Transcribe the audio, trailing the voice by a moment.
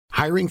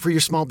Hiring for your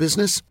small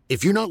business?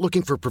 If you're not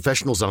looking for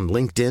professionals on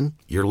LinkedIn,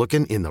 you're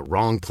looking in the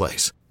wrong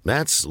place.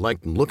 That's like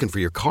looking for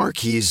your car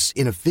keys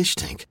in a fish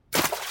tank.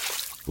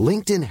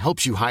 LinkedIn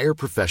helps you hire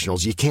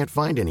professionals you can't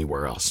find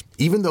anywhere else,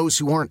 even those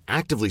who aren't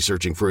actively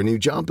searching for a new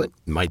job but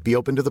might be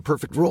open to the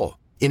perfect role.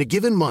 In a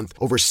given month,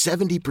 over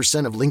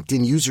 70% of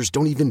LinkedIn users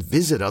don't even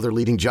visit other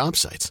leading job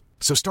sites.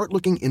 So start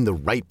looking in the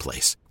right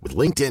place. With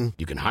LinkedIn,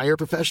 you can hire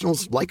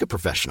professionals like a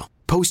professional.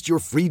 Post your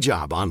free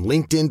job on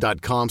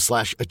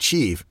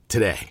linkedin.com/achieve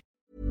today.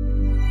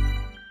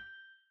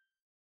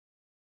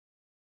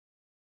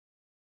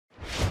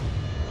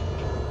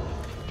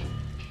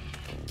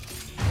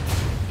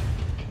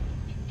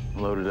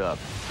 Loaded up.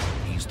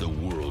 He's the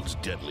world's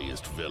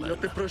deadliest villain.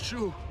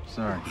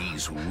 Sorry.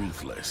 He's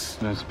ruthless.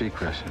 Don't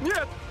speak Russian.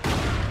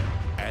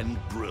 And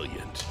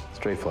brilliant.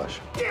 Straight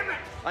flush.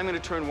 I'm going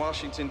to turn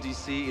Washington,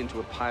 D.C. into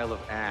a pile of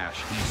ash.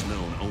 He's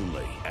known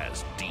only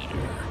as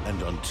Dieter.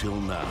 And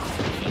until now,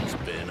 he's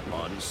been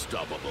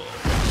unstoppable.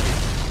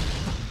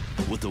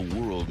 What the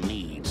world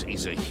needs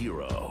is a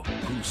hero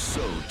who's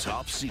so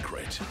top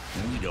secret,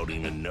 we don't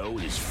even know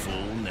his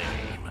full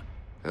name.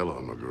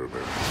 Hello,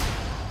 MacGruber.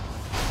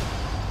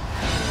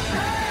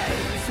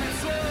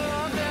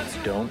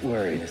 Don't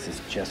worry, this is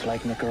just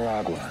like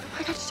Nicaragua.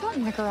 I got shot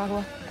in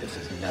Nicaragua. This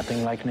is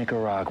nothing like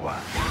Nicaragua.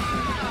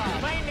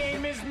 My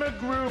name is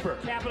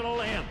MacGruber, capital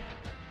M.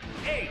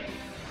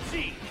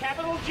 A-C,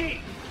 capital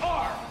G-R-U-B-E-R!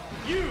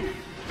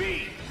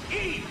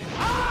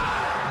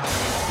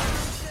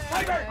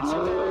 Tiger!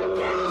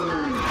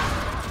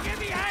 Get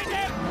behind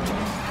him!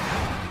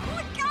 Oh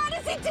my God,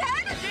 is he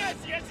dead?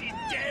 Yes, he's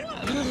dead!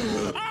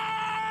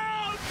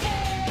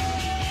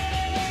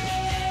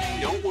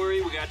 Don't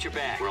worry, we got your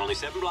back. We're only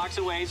 7 blocks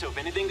away, so if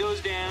anything goes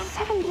down...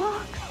 7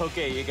 blocks?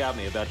 Okay, you got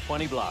me. About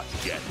 20 blocks.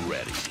 Get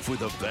ready for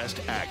the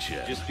best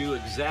action. Just do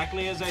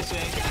exactly as I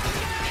say.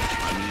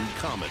 I mean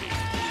comedy.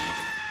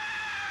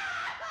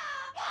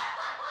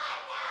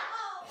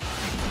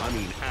 I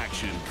mean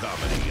action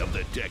comedy of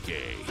the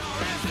decade.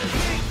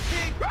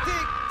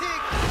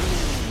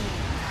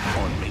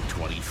 On May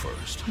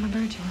 21st. I'm a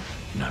virgin.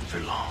 Not for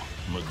long.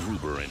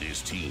 MacGruber and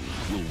his team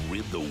will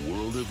rid the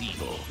world of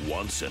evil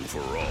once and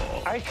for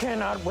all. I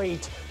cannot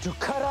wait to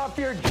cut off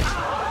your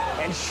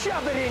and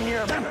shove it in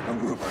your... Damn it,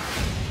 MacGruber.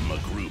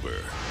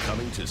 MacGruber,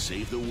 coming to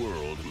save the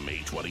world May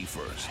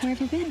 21st. Where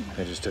have you been?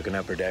 I just took an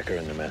upper decker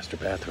in the master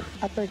bathroom.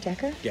 Upper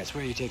decker? Yeah, it's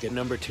where you take a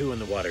number 2 in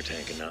the water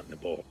tank and not in the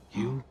bowl.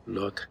 You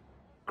look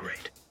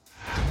great.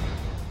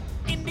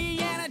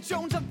 Indiana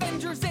Jones,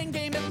 Avengers,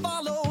 Endgame, it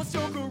follows.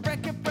 Joker,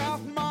 Wreck-It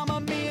Ralph, Mamma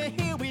Mia,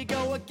 here we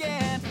go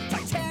again.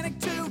 Titanic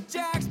 2,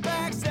 Jack's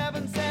back,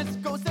 7 Cents,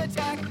 Ghost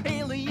Attack,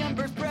 Alien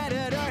vs.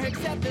 Predator,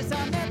 accept this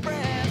on their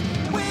friend.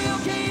 We'll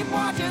keep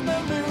watching the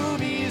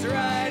movies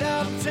right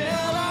up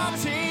till our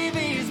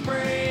TVs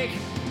break.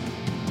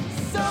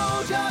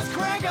 So just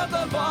crank up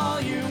the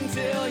volume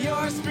till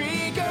your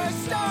speakers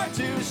start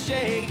to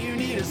shake. You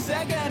need a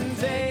second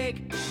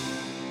take.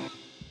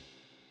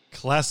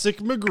 Classic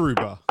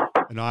MacGruber.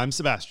 And I'm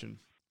Sebastian.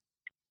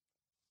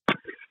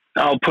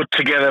 I'll put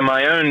together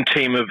my own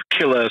team of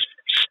killer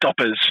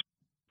stoppers.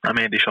 I'm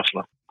Andy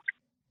Schossler.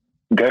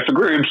 Go for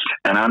Groobs,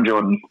 and I'm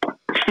Jordan.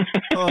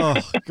 Oh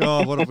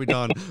God, what have we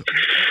done?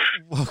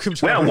 Welcome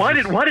to. Wow, why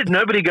did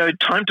nobody go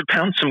time to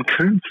pound some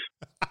coons?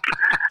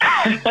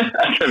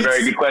 That's a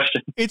very good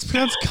question. It's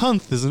pronounced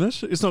Kunth, isn't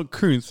it? It's not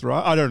Kunth,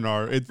 right? I don't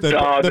know.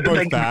 They're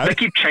both bad. They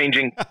keep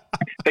changing.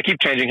 They keep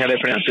changing how they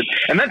pronounce it,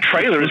 and that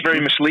trailer is very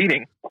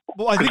misleading.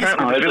 Well, I think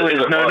apparently the villain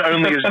is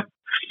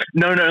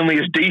known only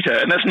as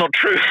Dieter, and that's not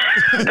true.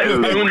 They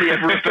only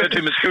ever refer to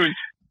him as Coons.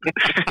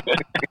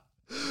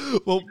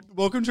 Well,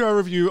 welcome to our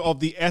review of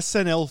the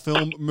SNL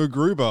film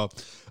MacGruber.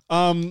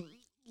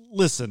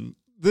 Listen,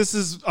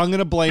 I'm going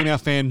to blame our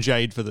fan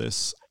Jade for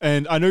this.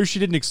 And I know she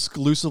didn't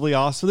exclusively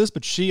ask for this,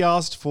 but she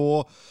asked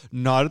for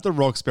Night at the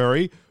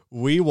Roxbury.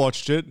 We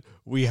watched it.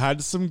 We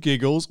had some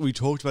giggles. We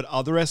talked about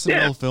other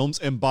SNL films.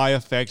 And by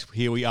effect,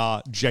 here we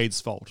are. Jade's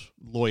fault.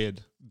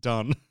 Lawyered.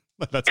 Done.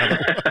 That's how that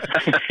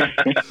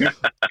works.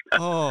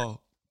 Oh.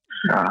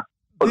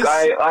 Look,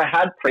 I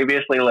had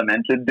previously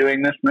lamented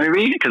doing this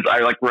movie because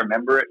I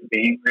remember it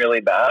being really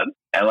bad,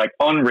 and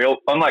on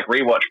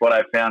rewatch, what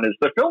I found is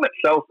the film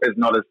itself is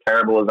not as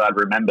terrible as I'd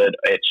remembered.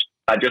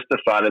 I just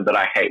decided that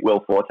I hate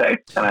Will Forte,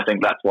 and I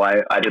think that's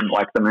why I didn't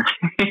like the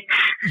movie.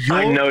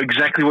 I know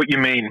exactly what you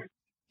mean.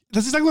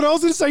 That's exactly what I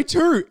was going to say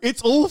too.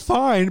 It's all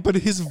fine, but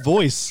his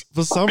voice,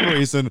 for some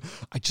reason,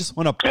 I just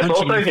want to punch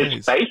him in the face.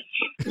 It's also his face.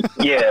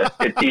 Yeah,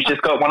 he's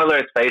just got one of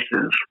those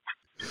faces.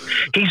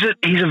 He's a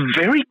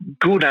very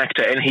good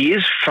actor, and he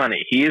is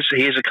funny. He is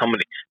a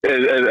comedy,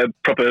 a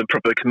proper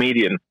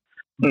comedian.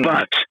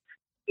 But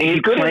he's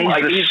good in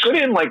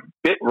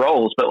bit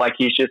roles, but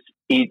he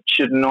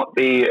should not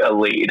be a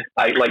lead.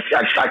 I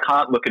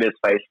can't look at his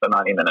face for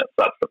 90 minutes.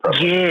 That's the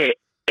problem. Yeah,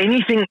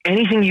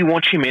 anything you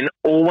watch him in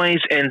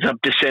always ends up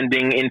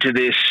descending into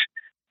this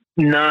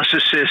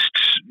narcissist,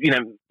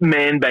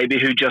 man baby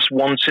who just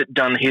wants it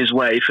done his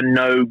way for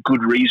no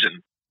good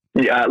reason.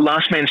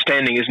 Last Man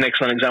Standing is an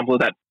excellent example of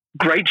that.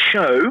 Great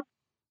show,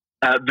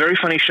 Very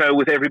funny show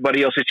with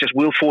everybody else. It's just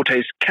Will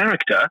Forte's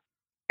character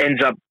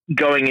ends up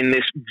going in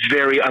this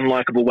very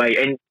unlikable way,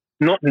 and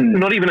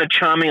not even a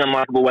charming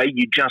unlikable way.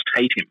 You just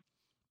hate him.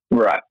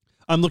 Right.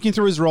 I'm looking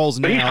through his roles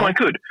now. But he's quite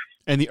good.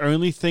 And the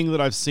only thing that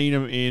I've seen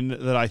him in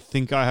that I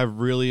think I have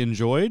really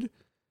enjoyed.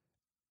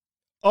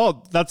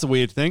 Oh, that's a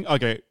weird thing.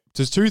 Okay,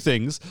 there's two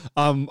things.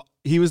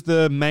 He was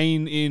the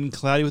main in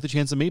Cloudy with a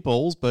Chance of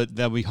Meatballs, but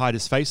then we hide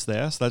his face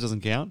there, so that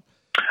doesn't count.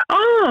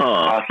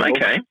 Oh,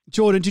 okay.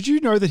 Jordan, did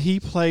you know that he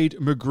played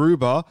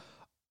MacGruber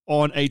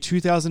on a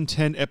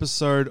 2010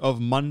 episode of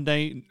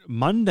Monday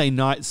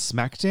Night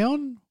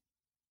SmackDown?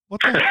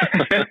 What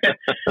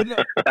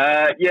the?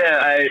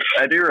 Yeah,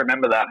 I do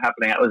remember that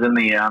happening. It was in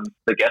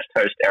the guest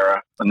host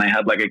era when they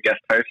had like a guest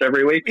host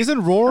every week.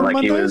 Isn't Raw on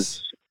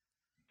Mondays?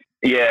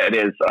 Yeah, it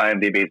is.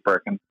 IMDb's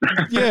broken.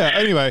 Yeah,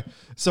 anyway.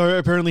 So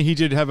apparently he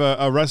did have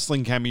a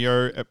wrestling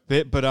cameo a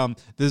bit, but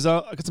there's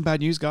I got some bad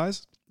news,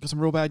 guys. Got some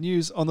real bad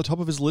news. On the top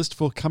of his list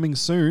for coming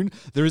soon,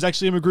 there is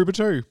actually a MacGruber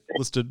 2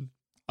 listed.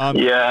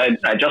 Yeah,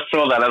 I just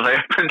saw that as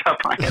I opened up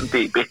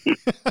IMDb.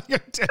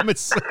 Damn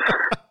it.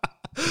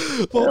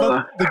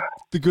 Well,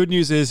 the good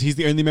news is he's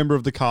the only member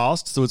of the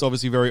cast, so it's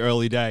obviously very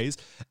early days.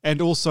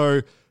 And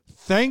also,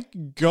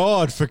 thank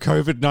God for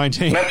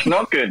COVID-19. That's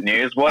not good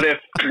news. What if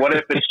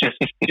it's just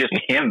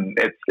him?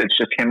 It's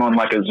just him on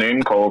like a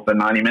Zoom call for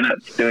 90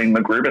 minutes doing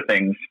MacGruber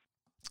things.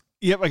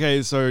 Yep.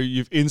 Okay. So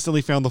you've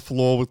instantly found the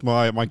flaw with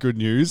my good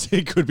news.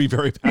 It could be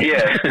very bad.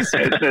 Yeah.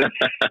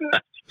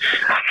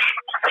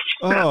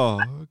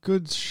 Oh,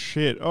 good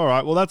shit. All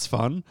right. Well, that's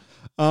fun.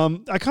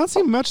 I can't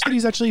see much that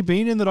he's actually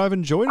been in that I've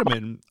enjoyed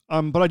him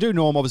in. But I do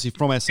know him obviously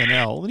from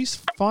SNL, and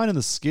he's fine in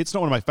the skits.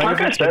 Not one of my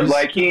favorites. Like I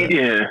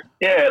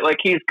said, like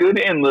he's good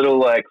in little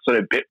like sort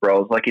of bit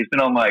roles. Like he's been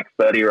on like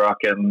 30 Rock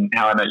and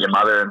How I Met Your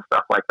Mother and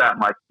stuff like that.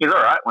 And like he's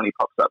all right when he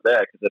pops up there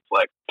because it's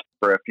like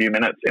for a few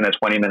minutes in a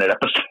 20-minute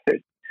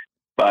episode.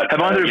 But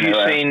have either of you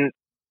seen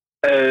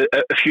a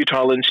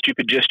Futile and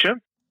Stupid Gesture?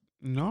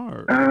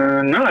 No.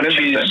 No, I don't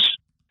think so.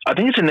 I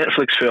think it's a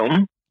Netflix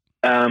film,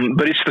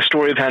 but it's the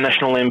story of how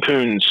National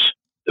Lampoon's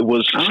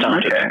was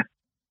started.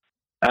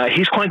 Okay.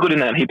 He's quite good in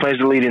that. He plays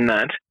the lead in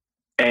that.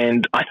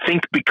 And I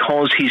think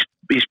because he's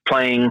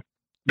playing,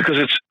 because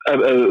it's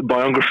a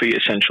biography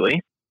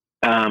essentially,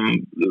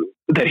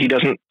 that he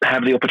doesn't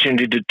have the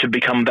opportunity to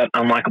become that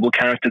unlikable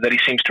character that he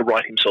seems to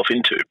write himself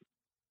into.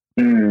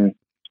 Mm.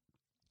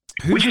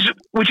 Which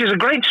is a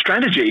great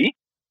strategy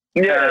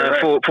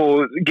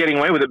for getting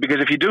away with it, because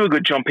if you do a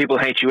good job, people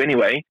hate you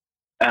anyway.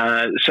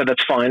 So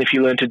that's fine. If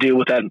you learn to deal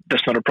with that,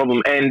 that's not a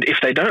problem. And if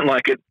they don't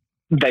like it,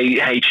 they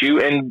hate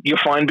you, and you're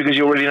fine because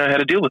you already know how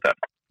to deal with that.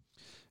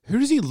 Who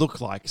does he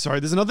look like? Sorry,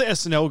 there's another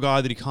SNL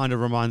guy that he kind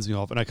of reminds me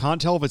of, and I can't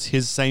tell if it's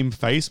his same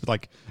face, but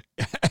like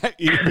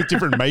with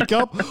different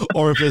makeup,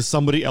 or if there's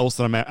somebody else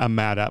that I'm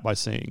mad at by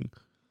seeing.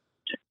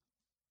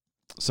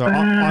 So I'm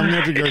going to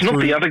have to go it's through.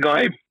 Not the other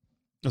guy.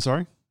 Oh,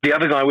 sorry? The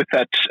other guy with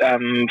that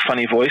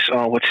funny voice.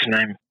 Oh, what's his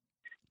name?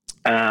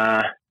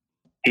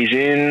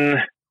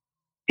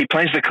 He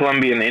plays the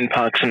Colombian in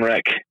Parks and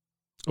Rec.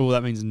 Oh,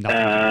 that means nothing.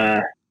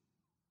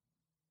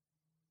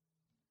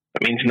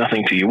 That means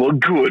nothing to you. Well,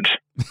 good.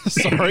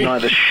 Sorry.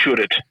 Neither should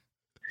it.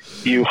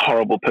 You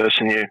horrible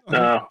person, you.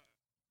 I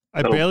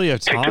barely have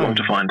time. Take too long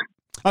to find.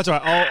 That's all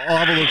right. I'll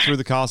have a look through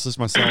the cast list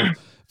myself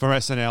for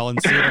SNL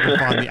and see if I can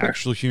find the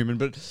actual human,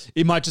 but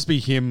it might just be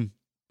him.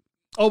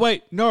 Oh,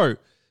 wait, no.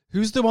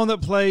 Who's the one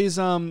that plays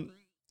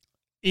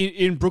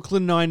in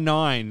Brooklyn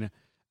Nine-Nine,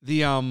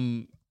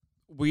 the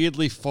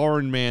weirdly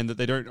foreign man that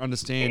they don't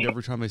understand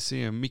every time they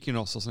see him?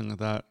 Mykonos or something like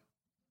that.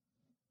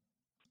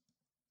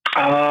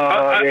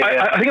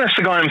 I think that's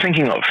the guy I'm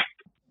thinking of.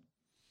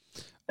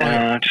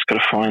 Just got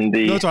to find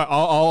the... No, that's all right.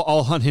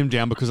 I'll hunt him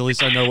down because at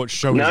least I know what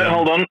show he's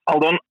on.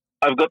 Hold on.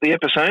 I've got the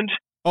episode.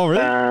 Oh,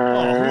 really?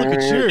 Look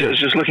at you. I was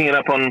just looking it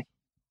up on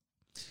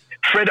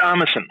Fred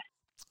Armisen.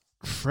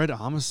 Fred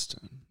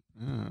Armisen.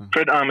 Yeah.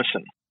 Fred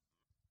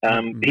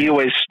Armisen. He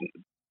always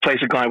plays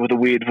a guy with a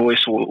weird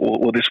voice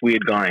or this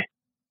weird guy.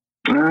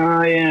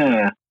 Oh,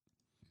 yeah.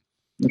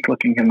 Just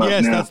looking him up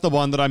Yes, now. that's the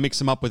one that I mix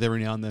him up with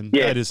every now and then.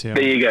 Yeah, that is him.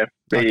 There you go.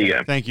 There you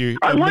go. Thank you.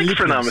 I like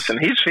Fred Armisen.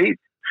 He's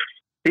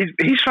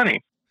funny.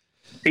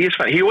 He is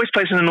funny. He always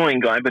plays an annoying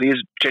guy, but he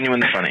is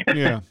genuinely funny.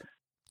 Yeah.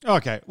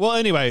 Okay. Well,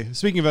 anyway,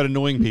 speaking about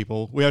annoying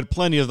people, we had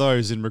plenty of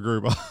those in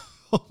MacGruber.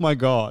 Oh, my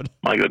God.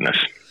 My goodness.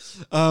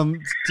 I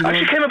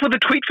actually came up with a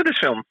tweet for this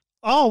film.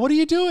 Oh, what are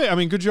you doing? I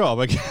mean, good job.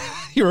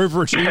 You're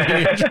overachieving,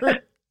 Andrew.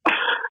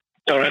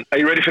 All right. Are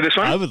you ready for this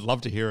one? I would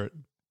love to hear it.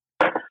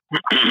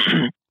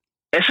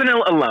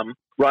 SNL alum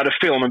write a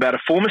film about a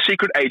former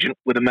secret agent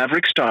with a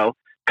maverick style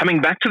coming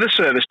back to the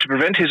service to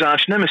prevent his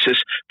arch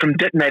nemesis from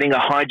detonating a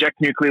hijacked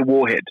nuclear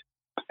warhead.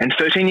 And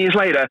 13 years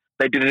later,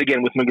 they did it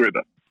again with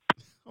MacGruber.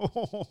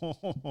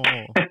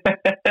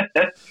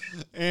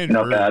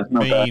 Andrew, not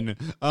bad.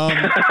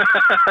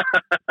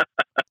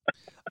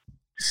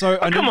 So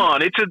come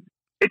on, it's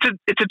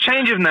a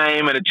change of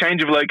name and a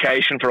change of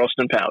location for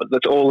Austin Powers.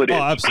 That's all it is.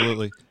 Oh,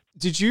 absolutely.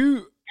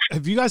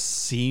 Have you guys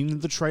seen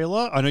the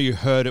trailer? I know you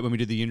heard it when we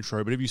did the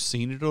intro, but have you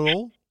seen it at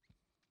all?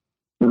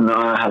 No,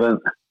 I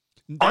haven't.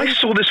 I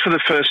saw this for the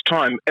first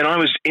time, and I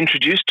was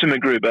introduced to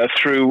MacGruber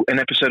through an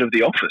episode of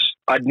The Office.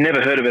 I'd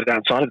never heard of it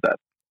outside of that.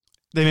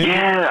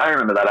 Yeah, I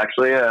remember that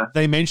actually. Yeah,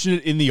 They mentioned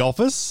it in The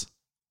Office.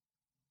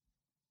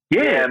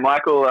 yeah.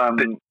 Michael.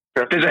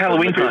 There's a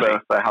Halloween party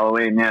for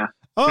Halloween. Yeah.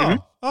 Oh,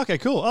 okay,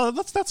 cool. Oh,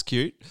 that's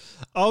cute.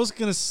 I was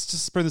gonna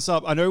just bring this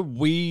up. I know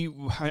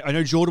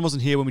Jordan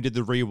wasn't here when we did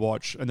the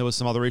rewatch, and there was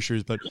some other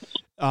issues, but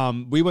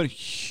we weren't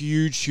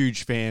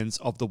huge fans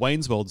of the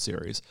Wayne's World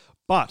series.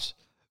 But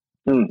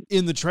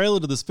in the trailer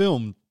to this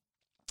film,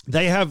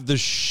 they have the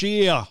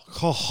sheer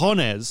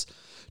cojones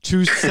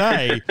to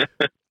say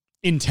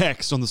in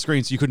text on the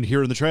screen, so you couldn't hear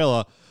it in the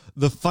trailer,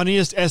 the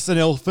funniest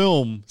SNL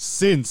film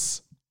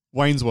since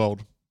Wayne's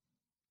World.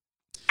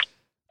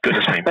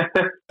 Goodness me.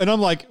 And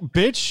I'm like,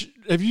 bitch,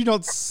 have you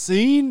not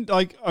seen,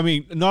 like, I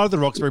mean, Night of the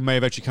Roxbury may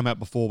have actually come out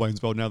before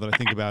Wayne's World now that I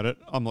think about it.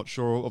 I'm not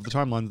sure of the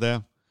timelines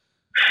there.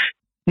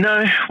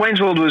 No,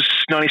 Wayne's World was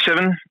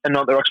 97 and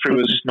Not the Roxbury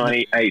was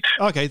 98.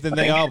 Okay, then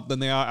they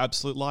are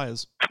absolute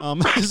liars.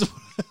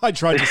 I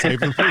tried to save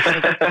them.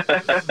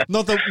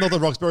 Not that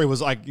Roxbury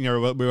was like, we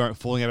weren't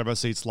falling out of our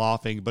seats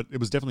laughing, but it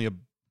was definitely a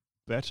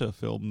better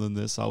film than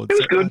this, I would say. It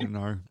was good. I don't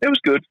know. It was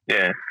good,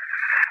 yeah.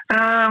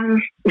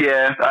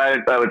 Yeah,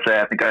 I would say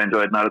I think I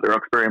enjoyed Night at the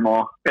Roxbury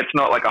more. It's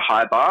not like a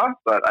high bar,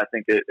 but I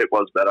think it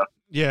was better.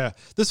 Yeah,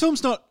 this film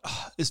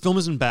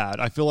isn't bad.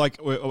 I feel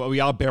like we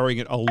are burying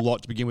it a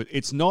lot to begin with.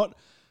 It's not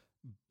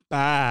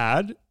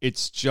bad.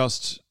 It's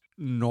just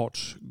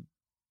not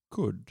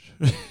good.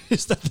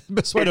 Is that the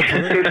best way to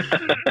put it?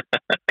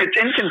 It's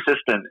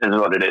inconsistent is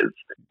what it is.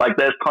 Like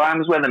there's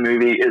times where the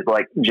movie is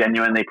like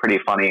genuinely pretty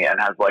funny and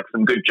has like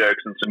some good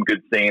jokes and some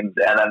good scenes,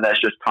 and then there's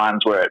just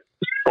times where it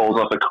falls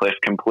off a cliff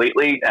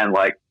completely and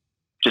like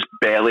just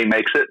barely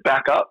makes it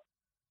back up.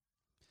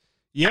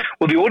 Yeah.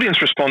 Well, the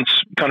audience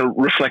response kind of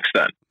reflects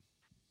that.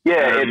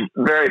 Yeah, it's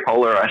very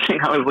polarizing.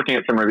 I was looking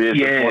at some reviews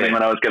this morning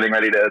when I was getting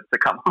ready to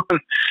come on.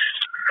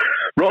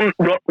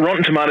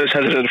 Rotten Tomatoes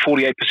has it at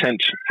 48%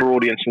 for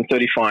audience and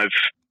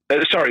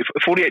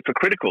 48 for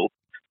critical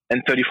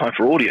and 35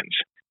 for audience,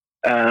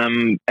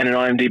 and an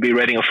IMDb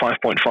rating of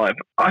 5.5.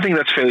 I think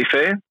that's fairly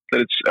fair,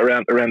 that it's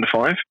around the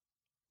 5.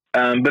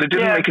 But it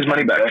didn't make his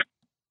money back.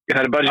 It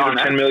had a budget of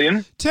 10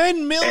 million.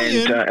 10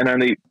 million? And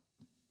only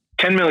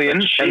 10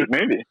 million. Cheap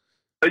movie.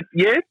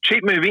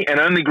 Cheap movie, and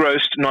only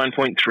grossed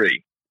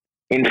 9.3.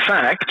 In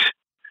fact,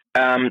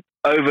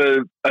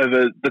 over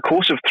the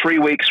course of 3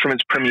 weeks from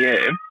its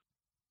premiere,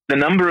 the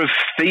number of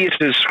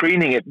theatres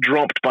screening it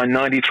dropped by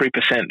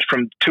 93%,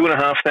 from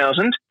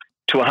 2,500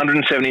 to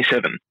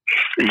 177.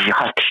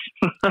 Yikes.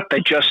 They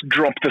just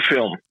dropped the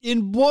film.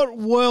 In what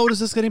world is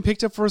this getting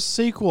picked up for a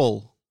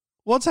sequel?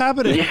 What's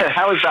happening? Yeah,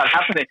 how is that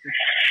happening?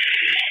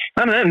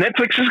 I don't know.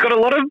 Netflix has got a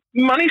lot of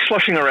money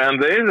sloshing around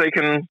there. They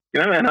can,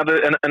 and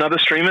other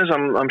streamers,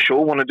 I'm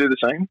sure, want to do the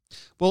same.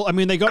 Well, I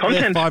mean, they got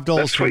Content, their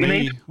 $5 for me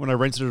need. when I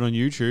rented it on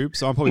YouTube,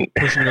 so I'm probably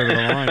pushing it over the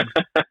line.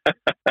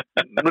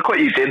 Look what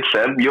you did,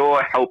 Seb.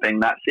 You're helping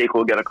that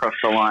sequel get across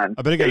the line.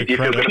 I better get a Do you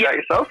feel credit. good about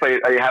yourself?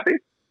 Are you happy?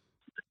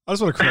 I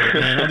just want a credit,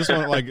 man. I just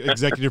want like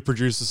executive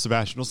producer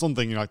Sebastian or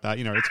something like that.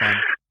 It's fine.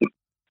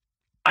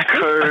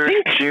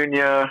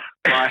 Co-junior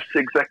vice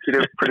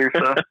executive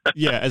producer.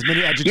 Yeah, as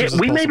many adjectives as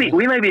we possible.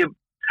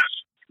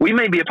 we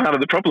may be a part of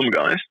the problem,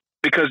 guys,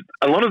 because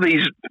a lot of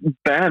these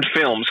bad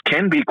films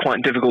can be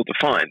quite difficult to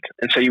find,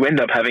 and so you end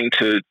up having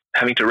to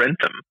rent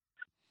them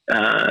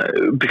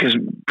because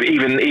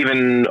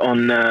even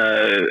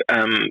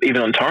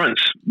on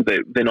torrents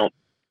they're not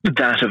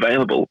that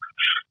available.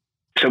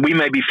 So we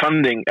may be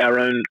funding our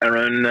own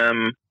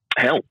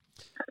hell.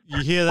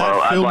 You hear that?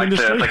 Well, I'd film like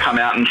industry? to come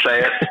out and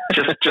say it,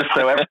 just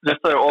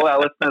so all our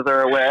listeners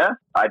are aware.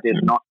 I did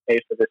not pay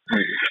for this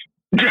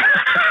movie.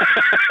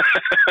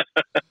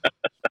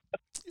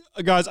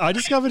 Guys, I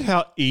discovered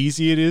how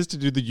easy it is to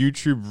do the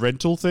YouTube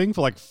rental thing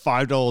for like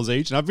 $5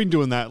 each, and I've been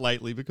doing that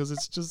lately because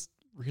it's just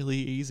really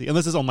easy.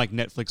 Unless it's on like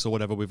Netflix or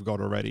whatever we've got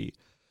already.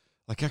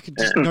 Like I can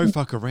just no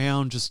fuck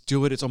around, just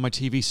do it. It's on my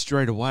TV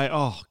straight away.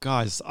 Oh,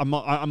 guys, I'm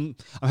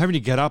having to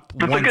get up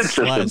once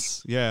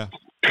less. Yeah.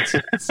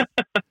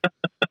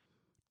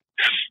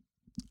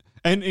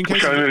 And in case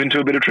Shall we move into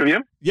a bit of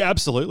trivia? Yeah,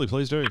 absolutely.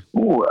 Please do.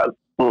 Ooh, I'd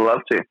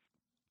love to.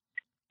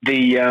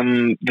 The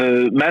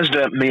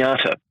Mazda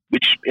Miata,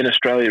 which in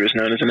Australia is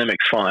known as an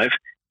MX-5,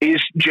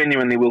 is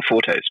genuinely Will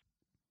Forte's.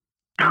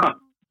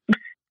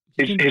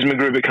 His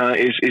MacGruber car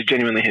is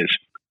genuinely his.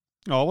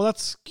 Oh, well,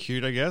 that's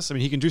cute, I guess. I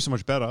mean, he can do so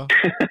much better.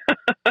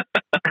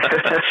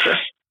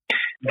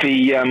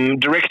 The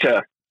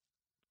director,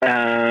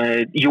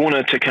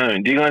 Jorna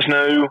Taccone, do you guys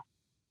know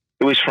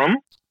who he's from?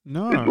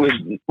 No.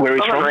 Where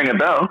he's from? Ring a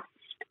bell.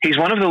 He's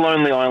one of the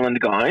Lonely Island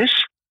guys,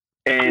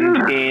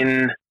 and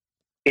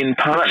in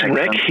Parks and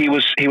Rec, he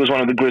was one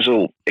of the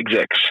Grizzle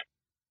execs.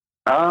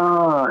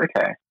 Oh,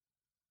 okay.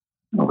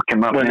 I'll look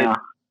him up now.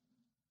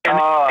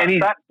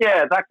 That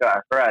guy.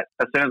 Right.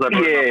 As soon as I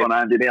put it up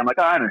on IMDb, I'm like,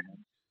 I know him.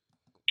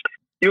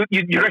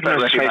 You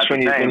recognize his face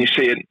when you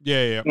see it.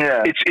 Yeah.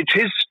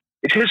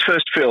 It's his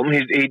first film.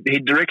 He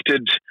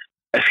directed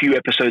a few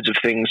episodes of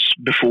things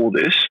before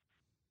this,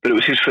 but it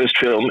was his first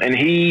film, and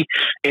he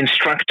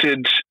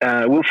instructed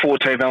Will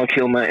Forte, Val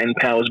Kilmer, and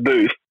Powers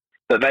Booth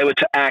that they were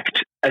to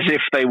act as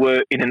if they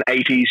were in an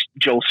 80s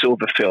Joel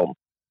Silver film.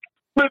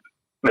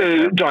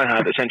 Die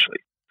Hard, essentially.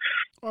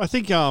 I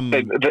think they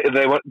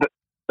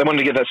wanted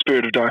to get that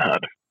spirit of Die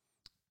Hard.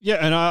 Yeah,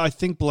 and I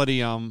think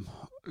bloody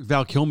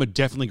Val Kilmer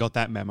definitely got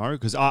that memo,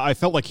 because I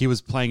felt like he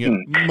was playing it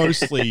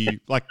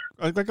mostly like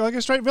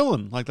a straight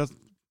villain, like that's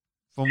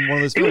from one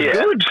of those films. Yeah.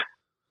 Good.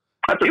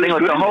 That's the thing.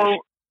 Like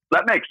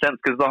that makes sense,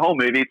 because the whole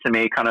movie to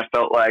me kind of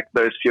felt like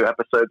those few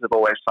episodes of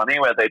Always Sunny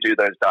where they do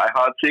those Die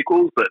Hard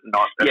sequels, but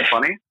not as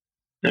funny.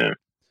 Yeah.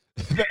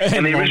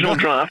 And the original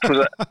draft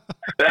was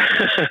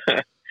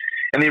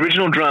and the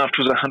original draft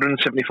was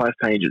 175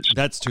 pages.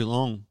 That's too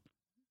long.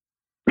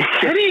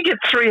 How do you get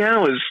 3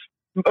 hours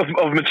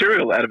of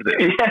material out of this?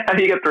 Yeah, how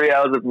do you get 3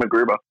 hours of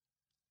MacGruber?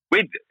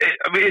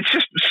 It's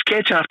just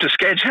sketch after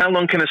sketch. How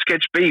long can a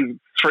sketch be?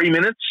 3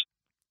 minutes?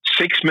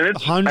 6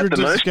 minutes? Hundreds at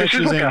the of most? sketches,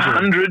 This is like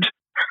Andrew. 100.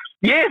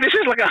 Yeah, this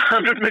is like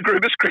 100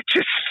 MacGruber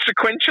sketches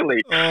sequentially.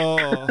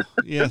 Oh,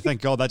 yeah,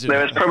 thank God that didn't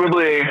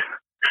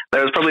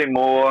There was probably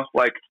more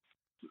like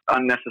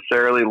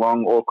unnecessarily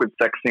long, awkward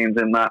sex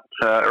scenes in that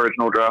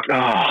original draft.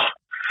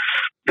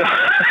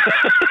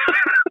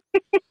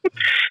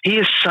 He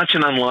is such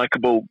an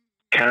unlikable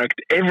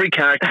character. Every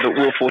character that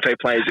Will Forte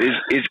plays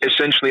is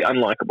essentially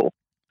unlikable.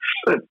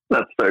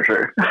 That's so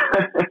true.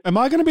 Am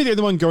I going to be the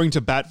other one going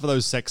to bat for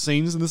those sex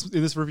scenes in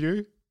this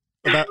review?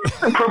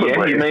 Probably.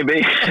 Yeah, you may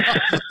be.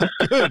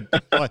 Good.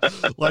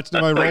 Like to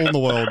know my role in the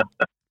world.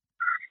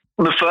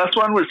 The first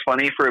one was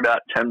funny for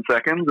about 10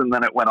 seconds, and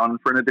then it went on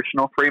for an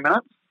additional 3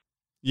 minutes.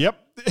 Yep.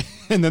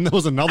 And then there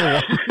was another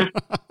one.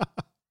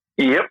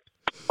 Yep.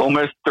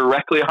 Almost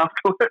directly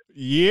afterwards.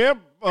 Yep.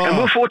 And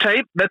Will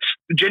Forte, that's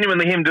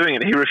genuinely him doing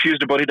it. He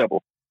refused a body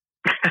double.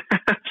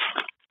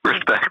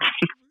 Respect.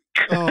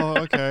 Oh,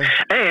 okay.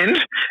 And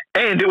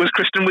it was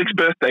Kristen Wiig's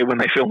birthday when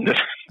they filmed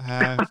it.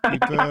 Happy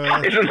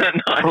birthday. Isn't that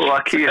nice?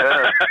 Lucky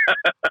her.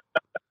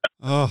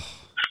 Oh.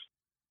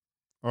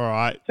 All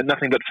right. And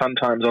nothing but fun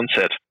times on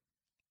set.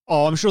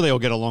 Oh, I'm sure they all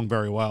get along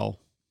very well.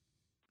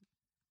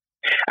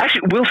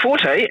 Actually, Will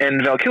Forte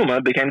and Val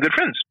Kilmer became good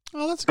friends.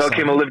 Oh, that's Val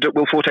exciting. Kilmer lived at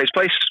Will Forte's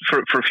place for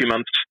a few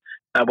months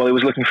while he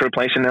was looking for a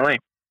place in LA.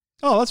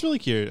 Oh, that's really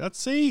cute.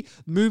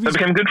 Movies They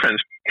became good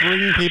friends.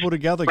 bringing people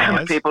together,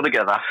 guys. People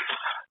together.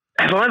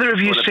 Have either of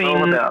you What it's all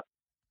seen about.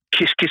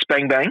 Kiss Kiss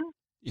Bang Bang?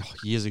 Oh,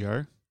 years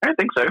ago. I don't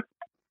think so.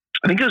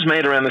 I think it was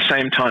made around the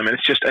same time, and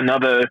it's just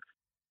another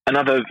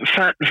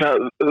fat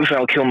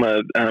Val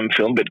Kilmer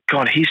film. But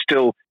God, he's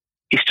still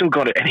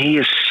got it, and he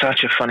is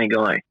such a funny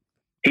guy.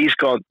 He's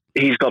got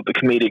the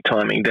comedic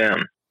timing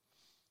down.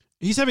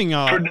 He's having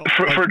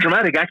for a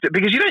dramatic actor,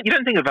 because you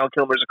don't think of Val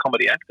Kilmer as a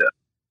comedy actor,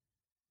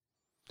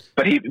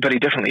 but he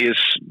definitely is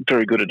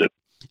very good at it.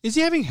 Is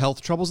he having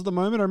health troubles at the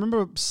moment? I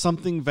remember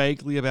something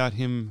vaguely about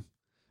him,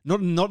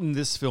 not in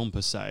this film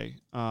per se,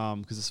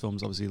 because this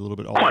film's obviously a little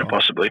bit older. Quite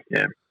possibly,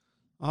 yeah.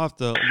 I'll have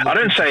to. I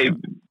don't say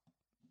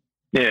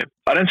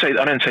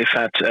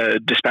fat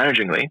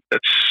disparagingly.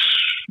 That's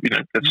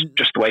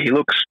just the way he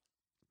looks,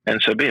 and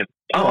so be it.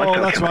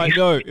 That's right.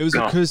 No, it was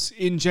because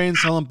in Jay and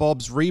Silent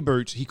Bob's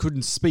reboot, he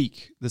couldn't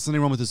speak. There's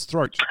something wrong with his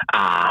throat.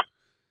 Yeah,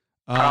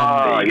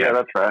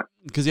 that's right.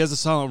 Because he has a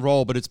silent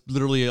role, but it's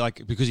literally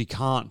like because he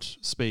can't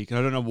speak. And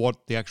I don't know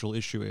what the actual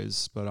issue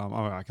is, but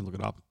I can look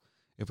it up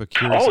if we're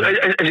curious. Oh,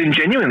 as in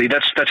genuinely,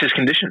 that's his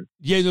condition.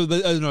 Yeah,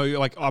 no,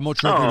 like I'm not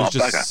sure if he was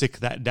just sick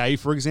that day,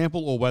 for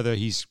example, or whether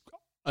he's,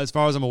 as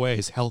far as I'm aware,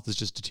 his health has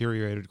just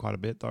deteriorated quite a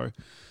bit, though.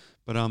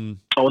 But oh,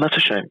 that's a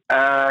shame.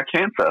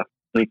 Cancer.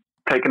 He's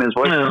taken his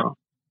voice.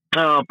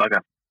 Oh,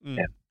 bugger.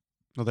 Yeah.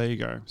 Well, there you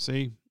go.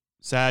 See,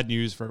 sad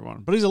news for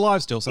everyone, but he's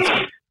alive still, so that's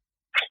good.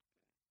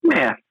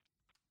 Yeah.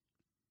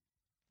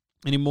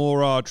 Any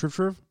more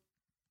Triv?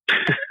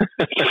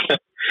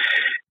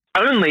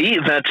 Only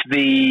that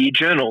the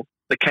journal,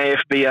 the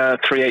KFBR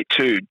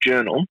 382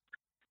 journal,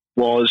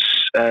 was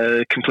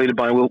completed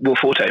by Will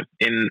Forte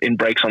in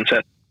breaks on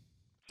set.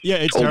 Yeah,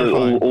 it's all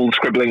terrifying. all the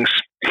scribblings.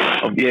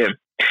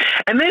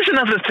 And there's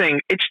another thing.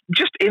 It's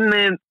just in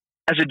there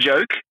as a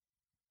joke.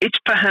 It's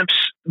perhaps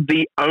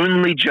the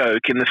only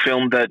joke in the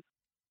film that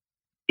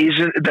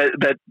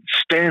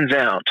stands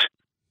out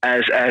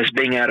as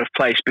being out of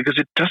place, because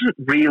it doesn't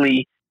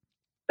really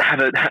have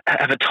a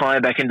tie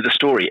back into the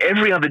story.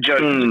 Every other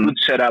joke is a good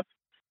setup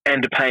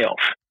and a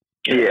payoff.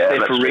 Yeah,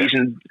 for a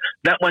reason.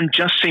 That one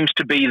just seems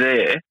to be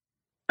there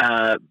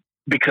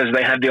because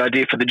they had the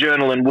idea for the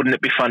journal, and wouldn't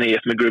it be funny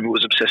if MacGruber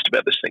was obsessed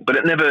about this thing? But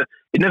it never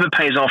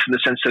pays off in the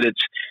sense that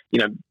it's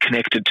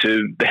connected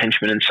to the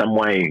henchman in some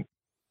way.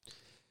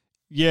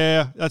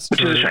 Yeah, that's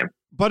true. Which is a shame.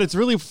 But it's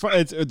really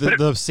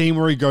the scene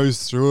where he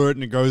goes through it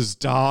and it goes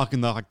dark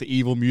and the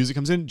evil music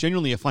comes in.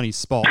 Genuinely a funny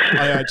spot.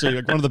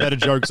 One of the better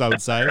jokes, I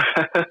would say.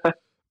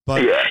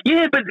 But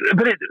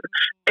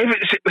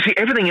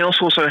everything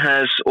else also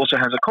has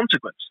a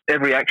consequence.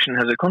 Every action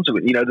has a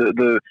consequence.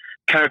 The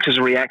characters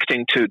are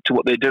reacting to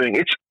what they're doing.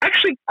 It's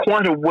actually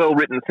quite a well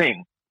written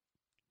thing.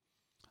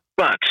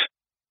 But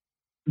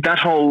that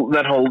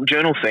whole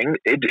journal thing,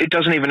 it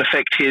doesn't even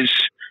affect his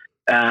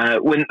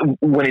when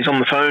he's on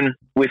the phone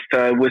with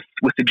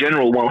the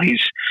general while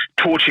he's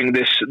torching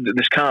this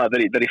car that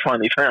he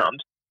finally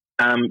found.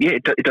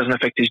 It doesn't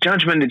affect his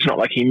judgment. It's not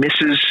like he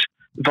misses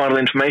vital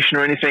information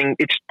or anything.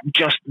 It's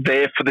just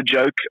there for the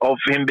joke of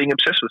him being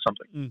obsessed with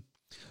something.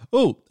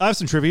 Oh, I have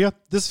some trivia.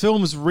 This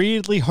film is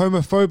weirdly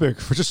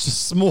homophobic for just a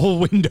small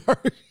window.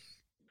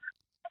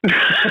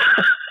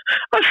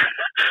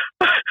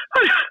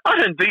 I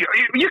don't think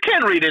you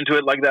can read into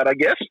it like that, I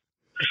guess.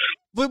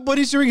 But when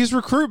he's doing his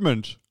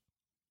recruitment.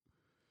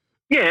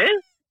 Yeah.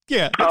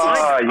 Yeah.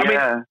 I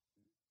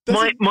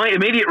mean, my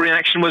immediate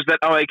reaction was that,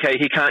 okay,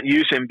 he can't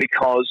use him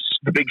because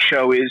the big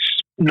show is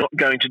not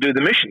going to do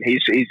the mission.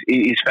 He's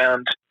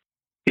found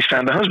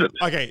the husband.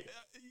 Okay.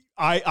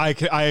 I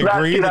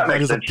agree. That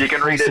makes sense. You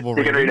can read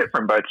it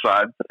from both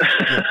sides.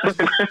 Yeah.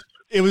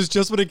 It was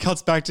just when it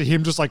cuts back to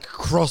him just like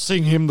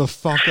crossing him the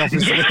fuck off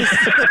his list.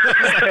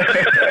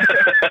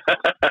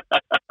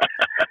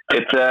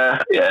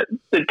 It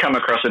did come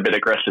across a bit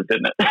aggressive,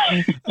 didn't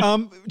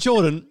it?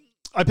 Jordan,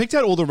 I picked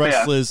out all the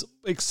wrestlers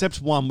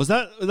except one.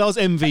 That was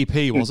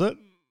MVP, was it?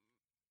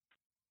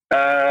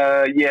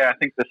 I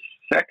think the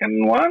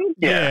second one.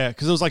 Yeah,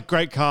 because it was like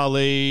Great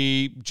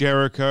Khali,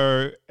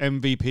 Jericho,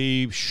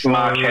 MVP, Show,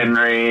 Mark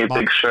Henry,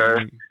 Big Show.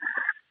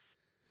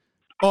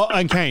 Oh,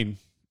 and Kane.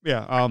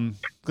 Yeah. And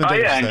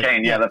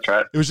Kane. Yeah, that's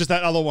right. It was just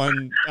that other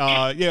one.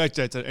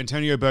 It's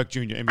Antonio Burke Jr.,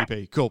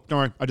 MVP. Cool. Don't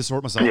worry. I just saw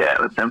it myself. Yeah,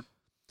 that's him.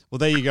 Well,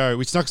 there you go.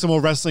 We snuck some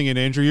more wrestling in,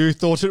 Andrew. You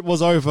thought it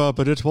was over,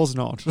 but it was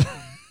not.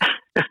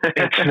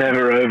 It's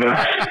never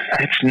over.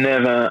 It's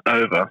never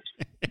over.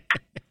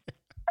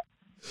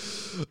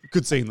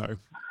 Good scene, though,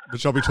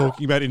 which I'll be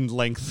talking about in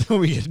length when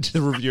we get into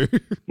the review.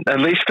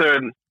 At least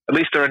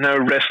there are no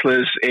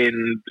wrestlers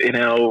in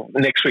our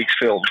next week's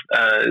film.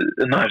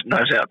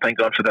 Knives Out. Thank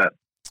God for that.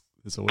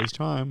 There's always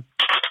time.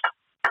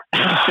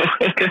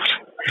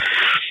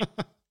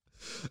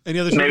 Any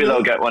other? Maybe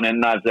they'll get one in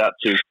Knives Out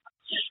too.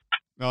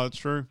 No, that's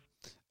true.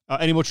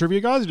 Any more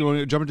trivia, guys? Or do you want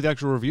to jump into the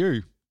actual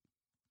review?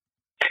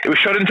 It was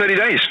shot in 30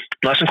 days.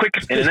 Nice and quick.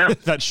 In and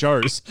out. That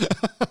shows.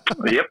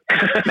 Yep.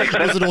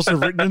 Was it also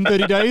written in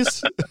 30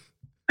 days?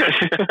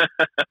 It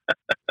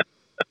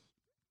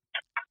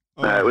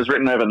was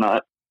written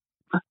overnight.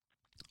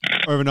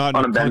 Overnight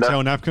on a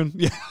cocktail napkin?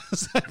 Yeah.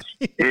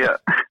 Yeah.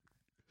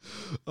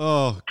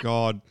 Oh,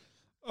 God.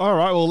 All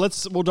right, well,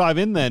 we'll dive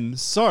in then.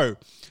 So,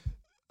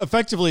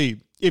 effectively,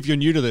 if you're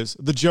new to this,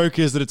 the joke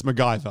is that it's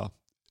MacGyver.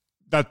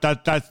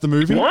 That's the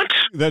movie. What?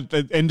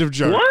 That end of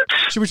joke. What?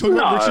 Should we talk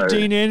about Richard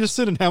Dean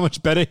Anderson and how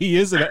much better he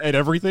is at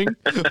everything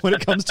when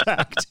it comes to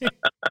acting?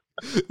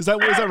 Is that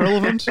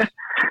relevant?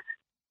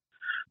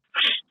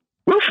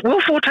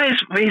 Will Forte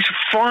he's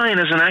fine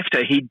as an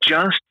actor. He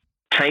just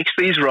takes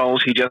these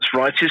roles. He just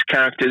writes his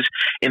characters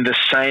in the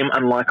same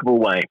unlikable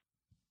way.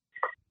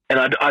 And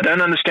I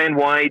don't understand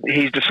why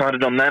he's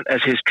decided on that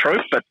as his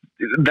trope, but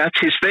that's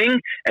his thing.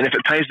 And if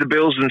it pays the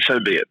bills, then so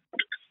be it.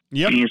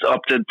 Yep. He's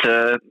opted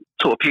to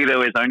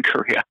torpedo his own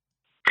career.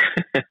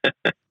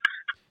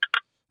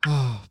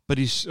 But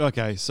he's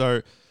okay.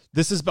 So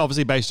this is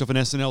obviously based off an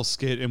SNL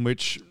skit in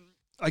which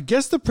I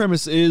guess the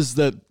premise is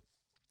that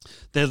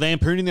they're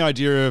lampooning the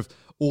idea of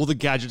all the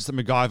gadgets that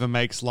MacGyver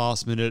makes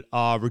last minute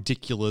are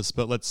ridiculous,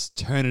 but let's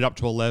turn it up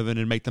to 11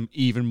 and make them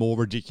even more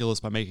ridiculous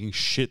by making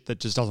shit that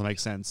just doesn't make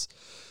sense.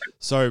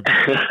 So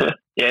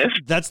yes,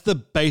 that's the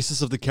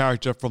basis of the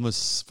character from the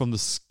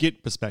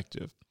skit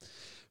perspective.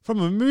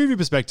 From a movie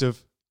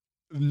perspective,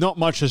 not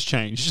much has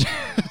changed.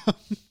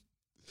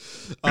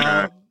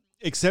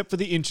 Except for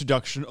the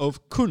introduction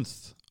of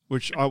Kunth,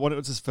 which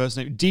what's his first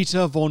name?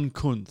 Dieter von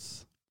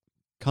Kunth.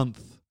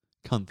 Kunth.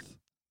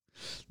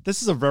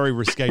 This is a very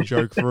risque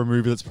joke for a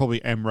movie that's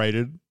probably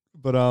M-rated,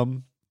 but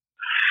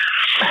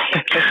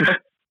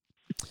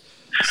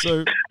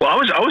so. Well,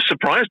 I was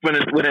surprised when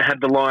it had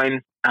the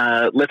line,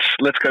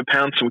 "Let's go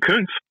pound some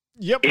Kunth."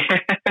 Yep.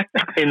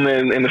 in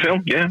the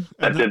film, yeah,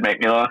 that did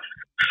make me laugh.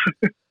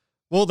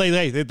 Well, they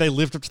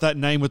lived up to that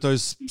name with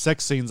those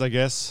sex scenes, I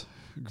guess,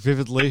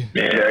 vividly.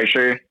 Yeah, very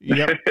true.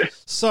 Yep.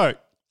 So,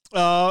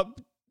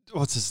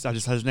 what's his? I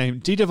just had his name.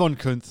 Dieter von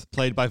Kunth,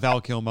 played by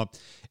Val Kilmer,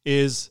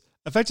 is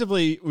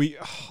effectively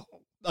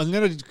I'm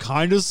going to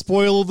kind of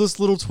spoil this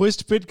little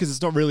twist bit because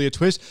it's not really a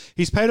twist.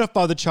 He's paid off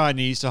by the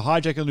Chinese to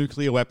hijack a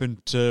nuclear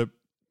weapon to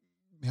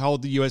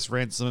hold the US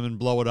ransom and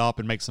blow it up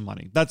and make some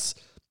money. That's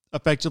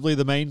effectively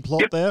the main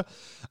plot there.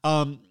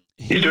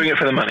 He's doing it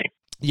for the money.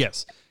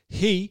 Yes.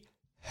 He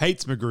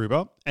hates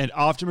MacGruber, and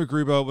after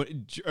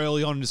MacGruber,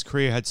 early on in his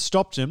career, had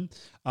stopped him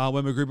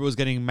when MacGruber was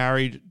getting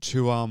married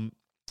to...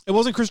 it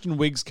wasn't Kristen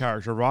Wiig's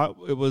character, right?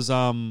 It was...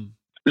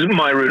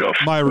 Maya Rudolph.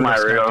 Maya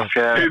Rudolph,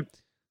 yeah.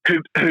 Who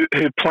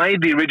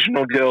played the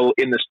original girl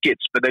in the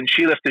skits, but then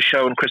she left the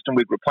show and Kristen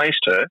Wiig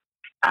replaced her,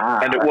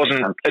 and it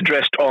wasn't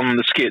addressed on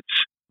the skits.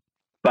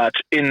 But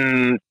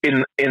in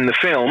the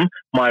film,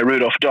 Maya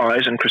Rudolph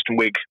dies and Kristen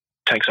Wiig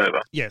takes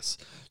over. Yes.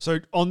 So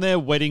on their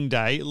wedding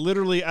day,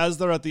 literally as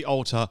they're at the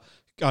altar,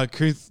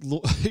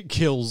 Kunth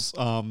kills...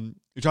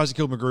 he tries to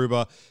kill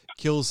MacGruber.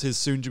 kills his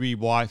soon-to-be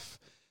wife,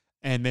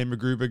 and then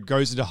MacGruber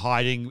goes into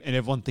hiding, and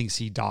everyone thinks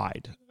he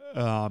died.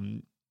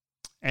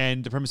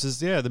 And the premise is,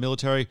 the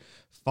military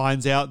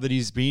finds out that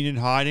he's been in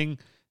hiding.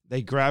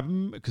 They grab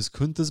him because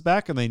Kunther's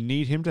back, and they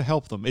need him to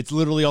help them. It's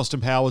literally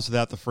Austin Powers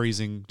without the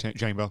freezing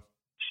chamber,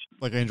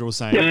 like Andrew was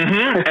saying.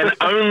 And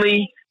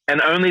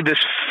only this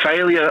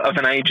failure of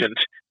an agent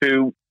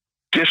who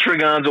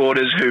disregards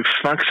orders, who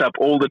fucks up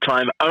all the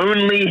time,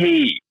 only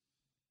he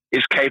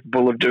is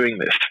capable of doing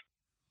this.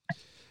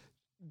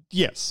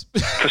 Yes.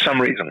 For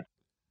some reason.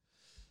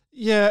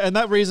 Yeah, and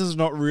that reason's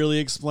not really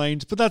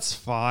explained, but that's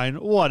fine.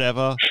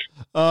 Whatever.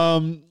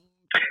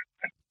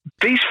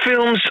 These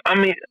films, I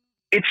mean,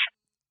 it's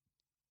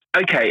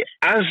okay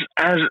as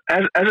a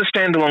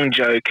standalone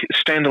joke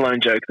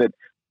that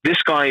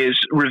this guy is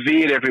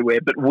revered everywhere,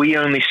 but we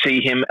only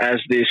see him as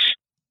this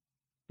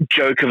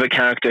joke of a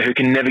character who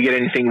can never get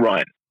anything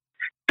right.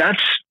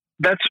 That's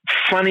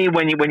funny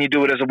when you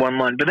do it as a one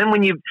line, but then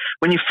when you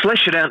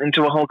flesh it out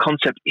into a whole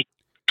concept, it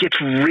gets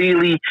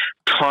really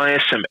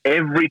tiresome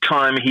every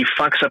time he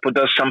fucks up or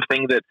does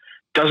something that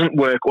doesn't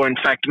work, or in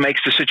fact makes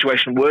the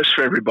situation worse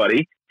for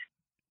everybody.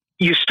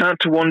 You start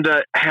to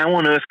wonder, how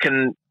on earth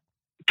can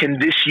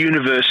this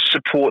universe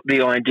support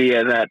the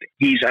idea that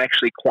he's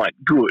actually quite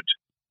good?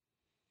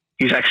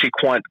 He's actually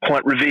quite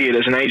revered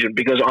as an agent,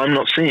 because I'm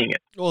not seeing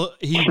it. Well,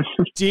 he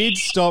did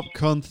stop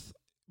Kunth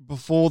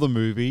before the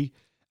movie,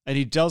 and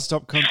he does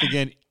stop Kunth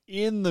again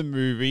in the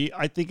movie.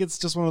 I think it's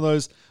just one of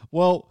those,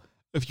 well,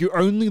 if you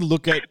only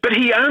look at... But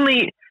he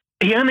only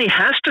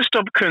has to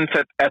stop Kunth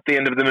at the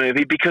end of the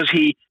movie because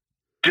he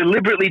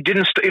deliberately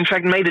didn't, in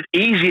fact, made it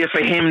easier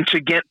for him to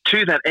get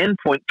to that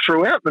endpoint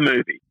throughout the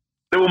movie.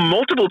 There were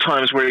multiple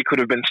times where he could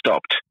have been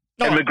stopped,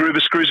 and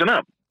MacGruber screws it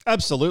up.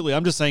 Absolutely.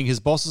 I'm just saying his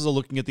bosses are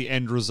looking at the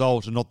end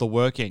result and not the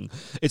working.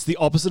 It's the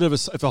opposite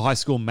of a high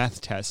school math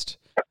test.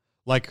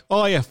 Like,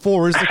 4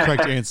 is the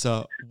correct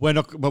answer. Let's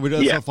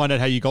not find out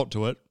how you got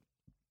to it.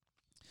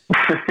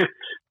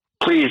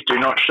 Please do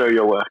not show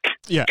your work.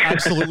 Yeah,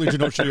 absolutely do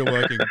not show your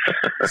working.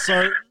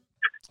 So,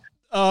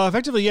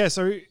 effectively, yeah,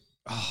 so...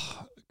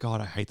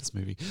 God, I hate this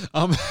movie.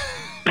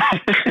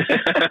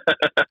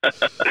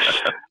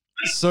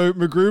 So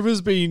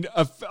MacGruber's been,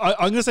 I'm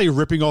going to say,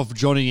 ripping off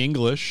Johnny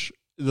English,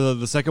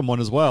 the second one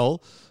as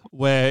well,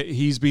 where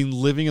he's been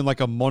living in like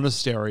a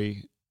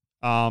monastery.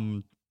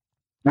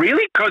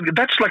 Really? God,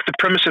 that's like the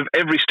premise of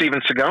every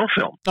Steven Seagal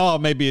film. Oh,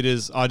 maybe it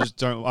is. I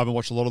haven't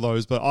watched a lot of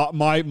those, but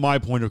my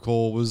point of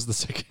call was the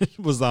second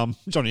was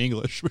Johnny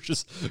English, which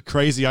is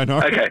crazy, I know.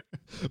 Okay.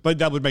 But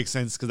that would make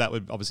sense because that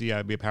would obviously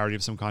be a parody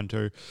of some kind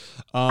too.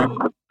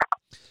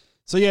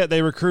 So yeah,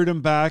 they recruit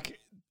him back,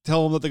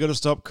 tell him that they're going to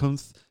stop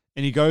Kunth,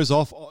 and he goes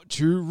off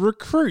to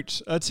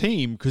recruit a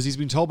team because he's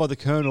been told by the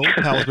Colonel,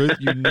 Powers Booth,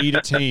 you need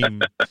a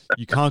team.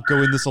 You can't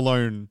go in this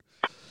alone.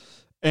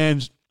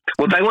 And...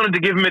 Well, they wanted to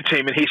give him a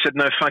team, and he said,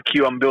 no, fuck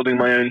you, I'm building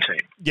my own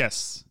team.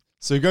 Yes.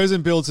 So he goes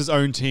and builds his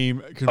own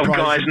team. Of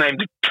guys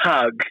named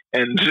Tug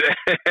and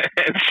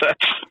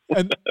such.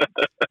 And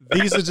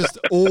these are just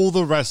all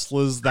the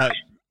wrestlers that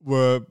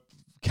were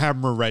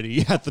camera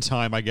ready at the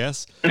time, I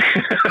guess.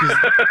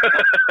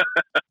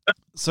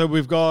 So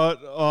we've got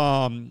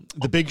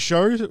the Big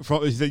Show.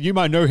 You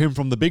might know him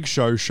from the Big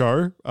Show.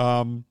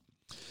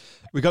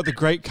 We got the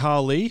Great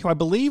Khali, who I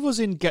believe was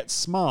in Get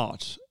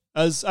Smart,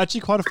 as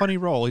actually quite a funny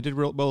role. He did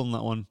real well in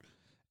that one.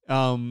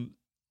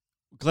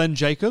 Glenn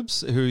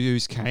Jacobs,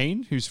 who's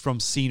Kane, who's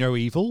from See No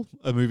Evil,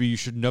 a movie you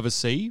should never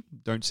see.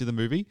 Don't see the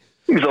movie.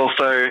 He's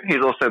also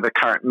the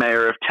current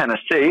mayor of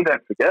Tennessee,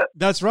 don't forget.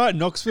 That's right,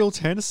 Knoxville,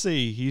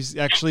 Tennessee. He's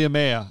actually a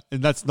mayor,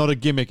 and that's not a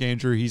gimmick,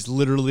 Andrew. He's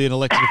literally an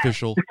elected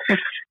official.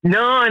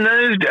 No, I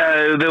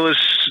know there was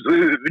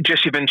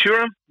Jesse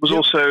Ventura was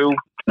also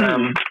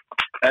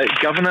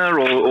governor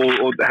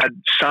or had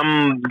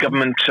some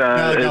government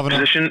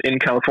position in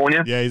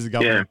California. Yeah, he's a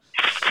governor.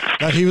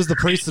 Yeah. He was the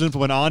precedent for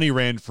when Arnie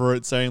ran for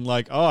it, saying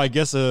like, "Oh, I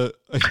guess an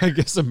actor,"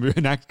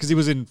 because he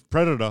was in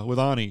Predator with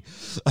Arnie.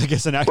 I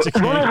guess an actor.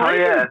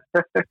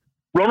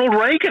 Ronald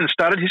Reagan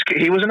started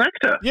he was an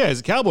actor. Yeah,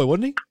 he's a cowboy,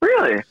 wasn't he?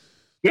 Really?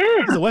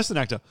 Yeah, he's a Western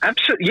actor.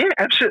 Absolutely, yeah,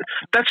 absolutely.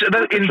 That's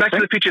in Back to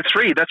the Future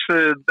 3. That's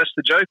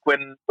the joke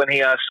when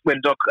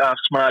Doc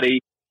asks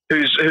Marty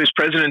who's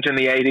president in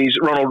the 80s,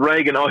 Ronald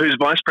Reagan, or who's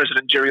vice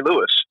president, Jerry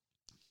Lewis.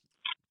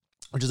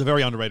 Which is a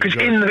very underrated joke.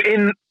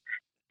 Because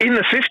in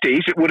the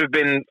 50s, it would have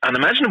been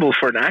unimaginable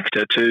for an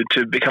actor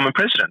to become a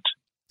president.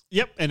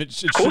 Yep, and it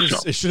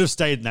should have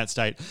stayed in that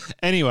state.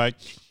 Anyway,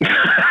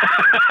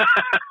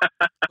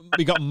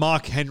 we got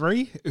Mark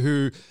Henry,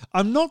 who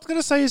I'm not going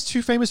to say is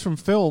too famous from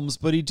films,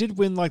 but he did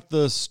win like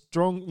one of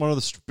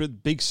the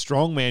big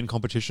strongman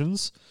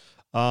competitions.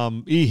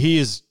 He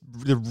is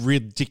the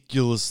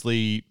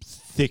ridiculously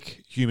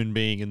thick human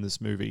being in this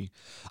movie.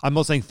 I'm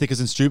not saying thick as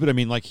in stupid. I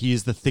mean like he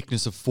is the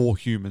thickness of 4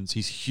 humans.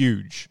 He's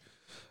huge.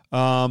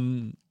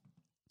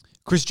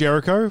 Chris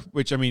Jericho,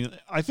 which I mean,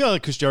 I feel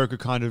like Chris Jericho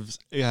kind of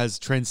has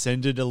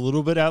transcended a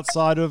little bit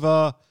outside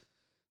of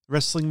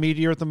wrestling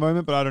media at the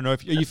moment, but I don't know. Are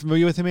you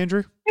familiar with him,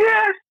 Andrew?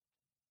 Yeah.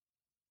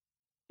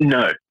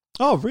 No.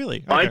 Oh,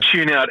 really? I Okay.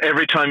 tune out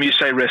every time you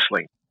say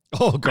wrestling.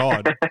 Oh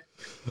God.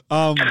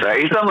 So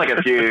he's done like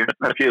a few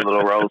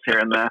little roles here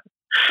and there.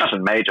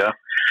 Nothing major.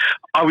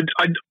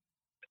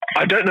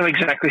 I don't know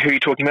exactly who you're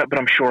talking about, but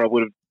I'm sure I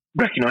would have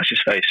recognized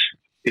his face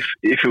if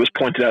it was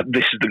pointed out.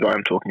 This is the guy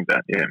I'm talking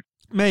about. Yeah.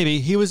 Maybe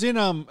he was in.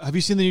 Have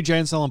you seen the new Jay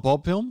and Silent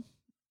Bob film?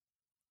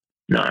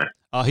 No.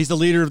 He's the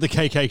leader of the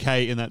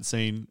KKK in that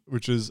scene,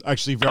 which is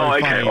actually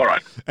very funny. All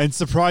right. And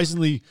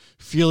surprisingly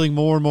feeling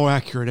more and more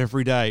accurate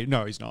every day.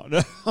 No, he's not.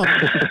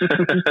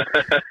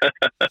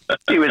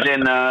 He was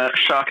in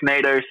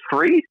Sharknado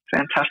 3.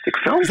 Fantastic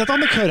film. Is that the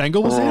one that Kurt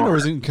Angle was in, or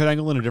is it Kurt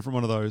Angle in a different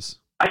one of those?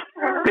 I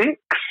think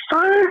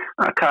so.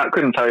 I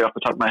couldn't tell you off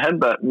the top of my head,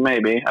 but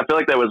maybe. I feel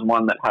like there was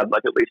one that had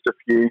like at least a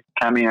few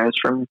cameos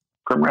from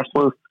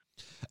wrestlers.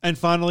 And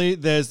finally,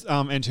 there's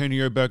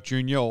Antonio Burke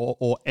Jr.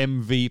 or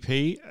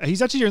MVP.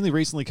 He's actually only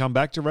recently come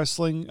back to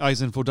wrestling.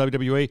 He's in for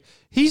WWE.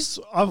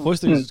 I've always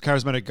thought he's a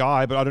charismatic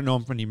guy, but I don't know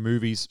him from any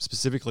movies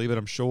specifically, but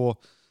I'm sure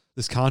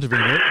this can't have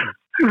been it.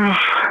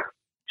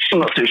 I'm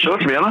not too sure,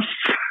 to be honest.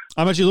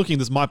 I'm actually looking.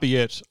 This might be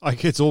it.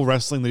 Like, it's all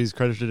wrestling that he's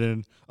credited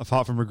in,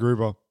 apart from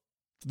MacGruber.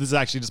 This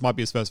actually just might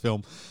be his first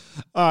film.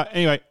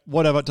 Anyway,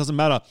 whatever. It doesn't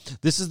matter.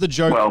 This is the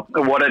joke. Well,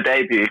 what a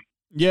debut.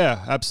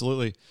 Yeah,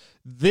 absolutely.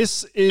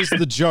 This is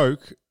the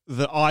joke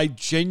that I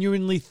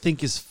genuinely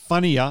think is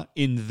funnier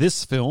in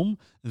this film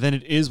than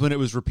it is when it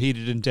was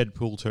repeated in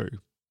Deadpool 2.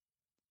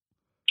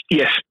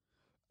 Yes.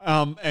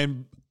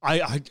 And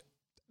I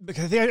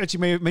think I actually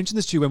may have mentioned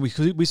this to you when we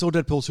saw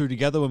Deadpool 2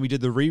 together when we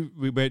did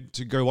we went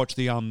to go watch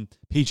the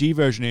PG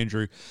version,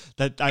 Andrew,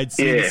 that I'd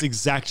seen this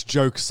exact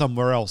joke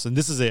somewhere else, and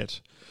this is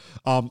it.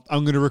 I'm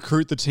going to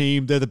recruit the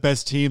team. They're the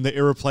best team. They're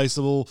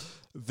irreplaceable.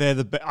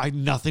 They're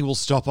nothing will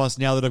stop us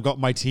now that I've got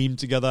my team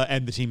together,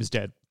 and the team is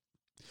dead.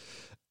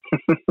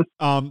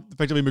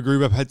 Effectively,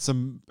 MacGruber had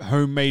some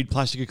homemade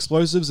plastic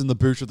explosives in the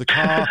boot of the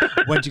car,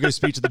 went to go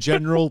speak to the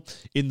general.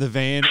 In the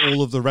van,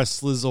 all of the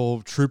wrestlers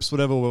or troops,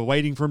 whatever, were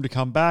waiting for him to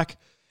come back.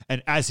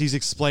 And as he's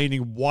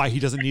explaining why he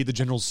doesn't need the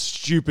general's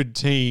stupid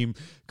team,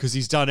 because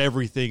he's done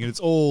everything and it's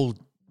all,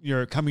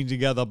 coming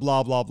together,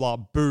 blah, blah, blah,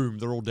 boom,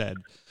 they're all dead.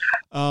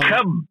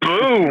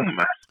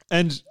 Kaboom!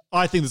 And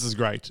I think this is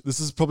great. This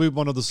is probably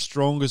one of the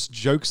strongest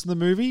jokes in the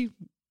movie.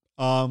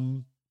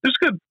 It's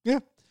good. Yeah.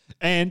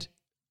 And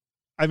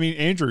I mean,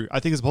 Andrew, I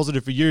think it's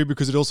positive for you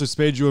because it also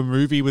spared you a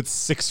movie with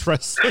 6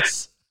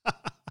 wrestlers.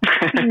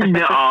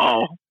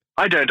 No,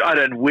 I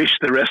don't wish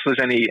the wrestlers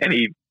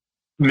any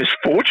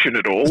misfortune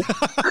at all.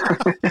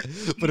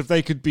 But if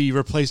they could be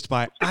replaced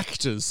by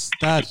actors,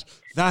 that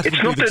would be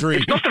the dream.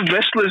 It's not the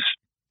wrestlers.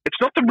 It's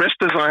not the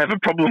wrestlers I have a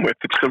problem with.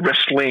 It's the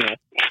wrestling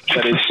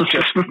that is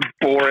just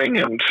boring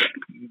and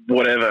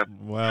whatever.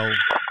 Well,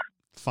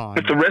 fine.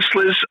 But the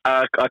wrestlers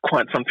are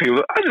quite something.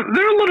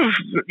 There are a lot of.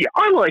 Yeah,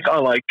 I like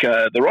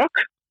The Rock.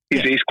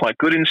 He's quite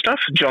good in stuff.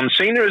 John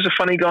Cena is a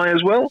funny guy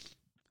as well.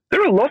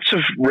 There are lots of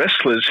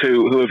wrestlers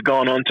who have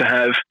gone on to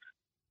have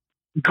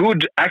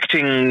good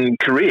acting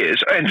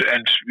careers and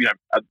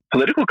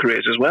political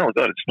careers as well.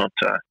 God,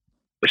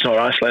 it's not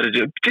isolated.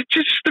 It's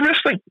just the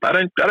wrestling. I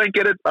don't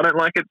get it. I don't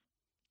like it.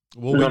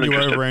 We'll win you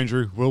over,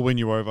 Andrew. We'll win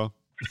you over.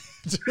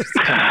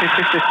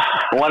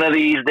 One of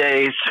these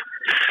days.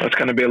 It's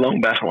going to be a long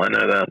battle, I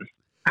know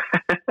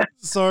that.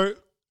 So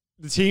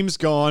the team's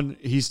gone.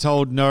 He's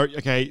told, no,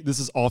 okay, this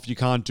is off. You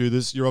can't do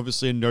this. You're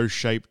obviously in no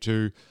shape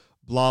to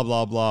blah,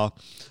 blah, blah.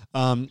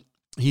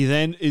 He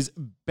then is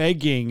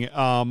begging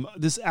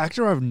this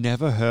actor I've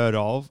never heard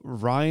of,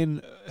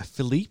 Ryan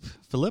Phillip,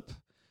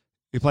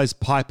 who plays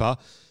Piper.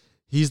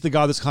 He's the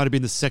guy that's kind of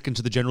been the second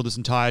to the general this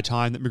entire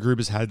time that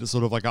MacGruber's had this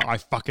sort of like a I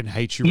fucking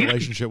hate you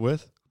relationship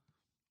with.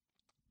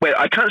 Wait,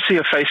 I can't see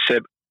your face,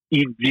 Seb.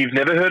 You've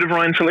never heard of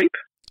Ryan Phillip?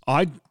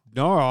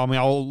 No. I mean,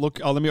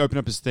 let me open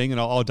up his thing and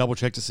I'll double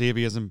check to see if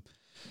he hasn't.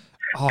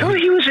 He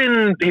was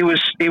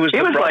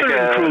the brother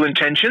in Cruel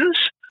Intentions.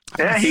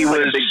 Yeah, he was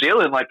a big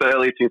deal in like the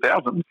early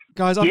 2000s.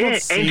 Guys, I've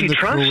not seen the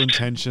Cruel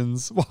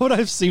Intentions. Why would I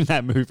have seen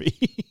that movie?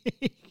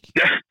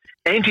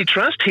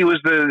 Antitrust. He was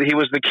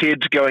the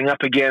kid going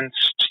up against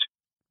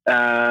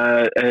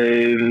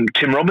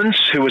Tim Robbins,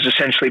 who was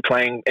essentially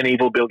playing an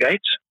evil Bill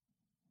Gates.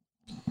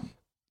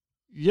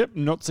 Yep,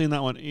 not seen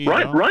that one either.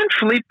 Ryan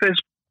Phillip has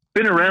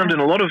been around in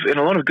a lot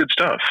of good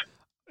stuff.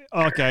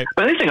 Okay.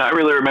 The only thing I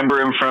really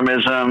remember him from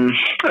is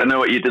I Know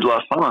What You Did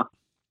Last Summer.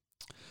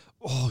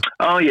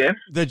 Oh yeah,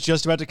 they're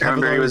just about to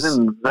cover those. He was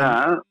in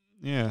that.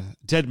 Yeah,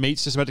 Dead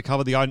Meat's just about to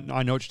cover the I Know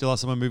What You Did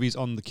Last Summer movies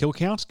on the kill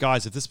count.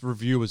 Guys, if this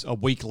review was a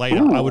week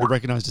later, I would have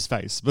recognized his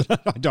face, but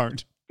I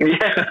don't.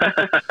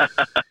 Yeah,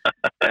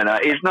 and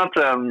he's not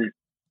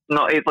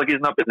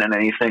he's not been in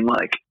anything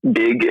like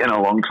big in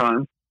a long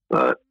time,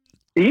 but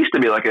he used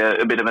to be like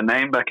a bit of a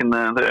name back in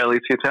the early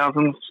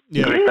 2000s.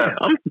 Yeah,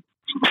 that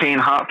teen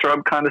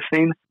heartthrob kind of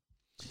scene.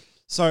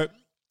 So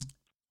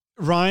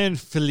Ryan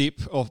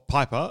Phillip or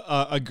Piper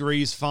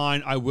agrees,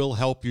 fine, I will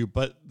help you.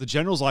 But the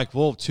general's like,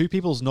 well, 2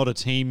 people's not a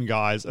team,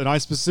 guys. And I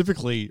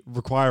specifically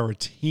require a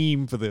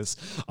team for this.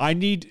 I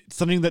need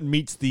something that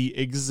meets the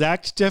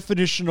exact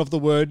definition of the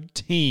word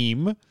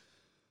team.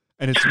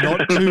 and it's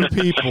not 2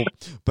 people,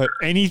 but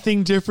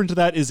anything different to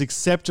that is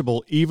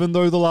acceptable. Even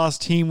though the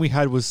last team we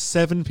had was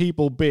 7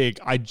 people big,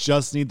 I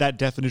just need that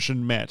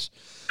definition met.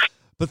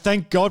 But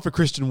thank God for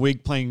Kristen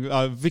Wiig playing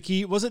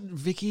Vicky. Was it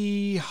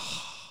Vicky?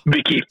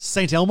 Vicky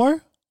St. Elmo?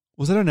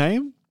 Was that her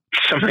name?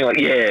 Something like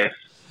yeah.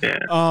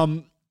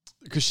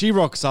 Because she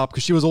rocks up,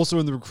 because she was also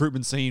in the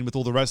recruitment scene with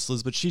all the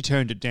wrestlers, but she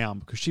turned it down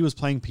because she was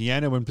playing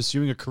piano and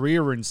pursuing a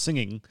career in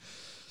singing.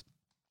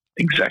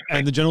 Exactly.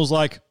 And the general's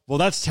like, well,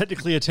 that's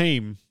technically a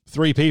team.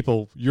 3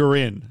 people, you're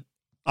in.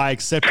 I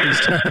accept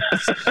these terms,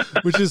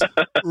 which is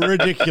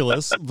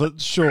ridiculous, but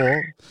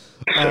sure.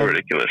 So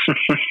ridiculous.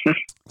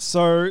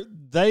 So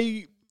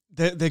they're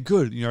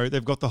good. You know,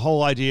 they've got the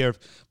whole idea of,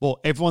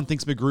 well, everyone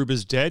thinks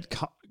MacGruber's dead.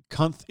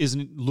 Kunth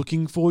isn't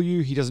looking for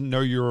you. He doesn't know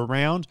you're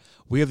around.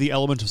 We have the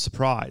element of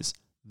surprise.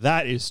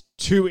 That is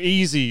too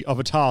easy of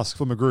a task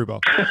for MacGruber.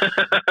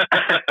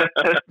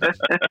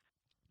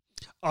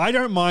 I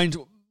don't mind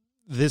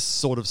this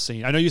sort of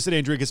scene. I know you said,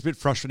 Andrew, it gets a bit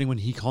frustrating when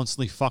he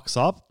constantly fucks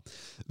up.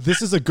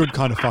 This is a good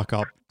kind of fuck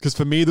up. Because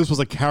for me, this was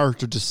a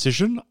character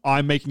decision.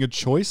 I'm making a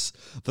choice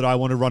that I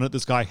want to run at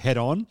this guy head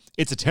on.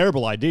 It's a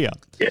terrible idea.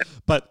 Yeah.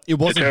 But it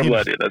wasn't a terrible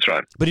him. idea, that's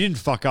right. But he didn't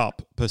fuck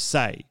up, per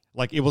se.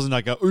 Like, it wasn't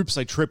like oops,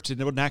 I tripped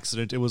in an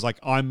accident. It was like,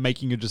 I'm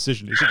making a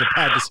decision. It's just a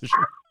bad decision.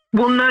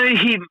 Well, no,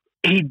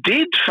 he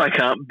did fuck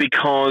up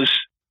because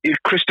if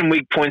Kristen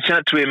Wiig points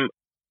out to him,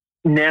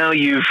 now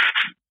you've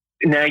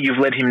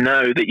let him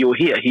know that you're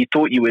here. He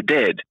thought you were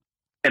dead.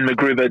 And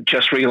MacGruber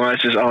just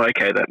realizes, oh,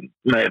 okay, that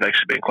may have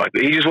actually been quite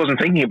good. He just wasn't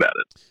thinking about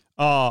it.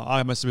 Oh,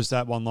 I must have missed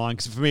that one line.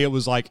 Because for me, it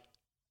was like,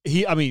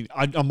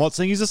 I'm not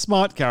saying he's a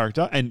smart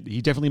character, and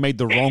he definitely made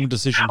the wrong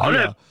decision here.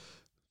 No.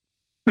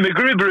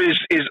 MacGruber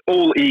is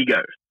all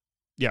ego.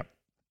 Yeah.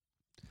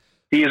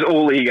 He is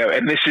all ego,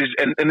 and this is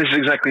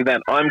exactly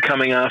that. I'm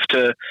coming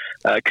after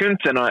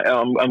Kunth, and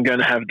I'm going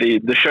to have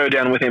the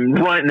showdown with him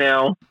right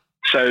now.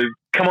 So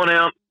come on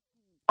out.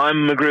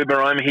 I'm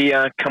MacGruber. I'm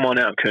here. Come on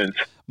out, Kunth.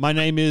 My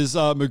name is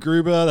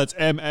MacGruber. That's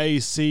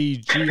MacGruber.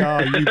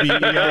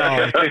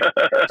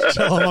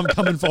 Tell him I'm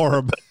coming for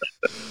him.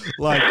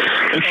 Like,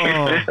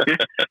 oh.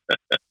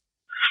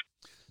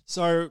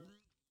 So,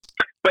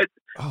 but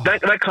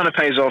that kind of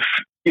pays off,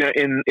 you know,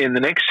 in the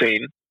next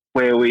scene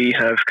where we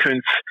have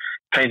Kunth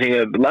painting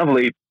a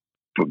lovely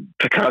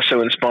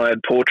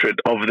Picasso-inspired portrait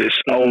of this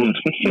old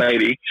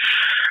lady.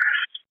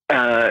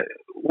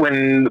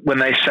 When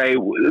they say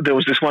there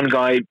was this one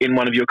guy in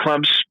one of your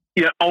clubs,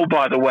 you know, oh,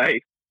 by the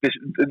way,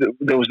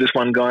 there was this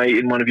one guy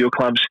in one of your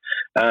clubs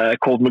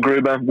called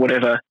MacGruber,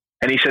 whatever,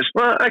 and he says,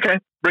 well, okay,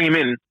 bring him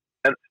in.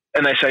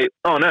 And they say,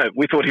 oh, no,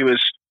 we thought he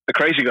was a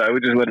crazy guy. We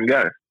just let him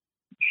go.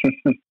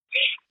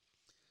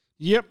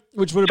 Yep,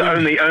 which would have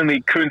been...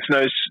 Only Kunth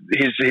knows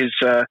his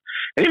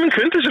and even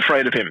Kunth is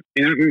afraid of him.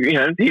 He's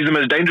the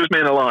most dangerous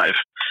man alive.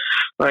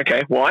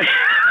 Okay, why?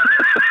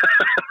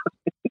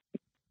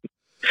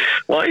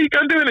 Why you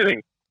can't do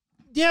anything?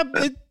 Yeah,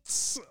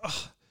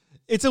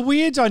 it's a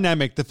weird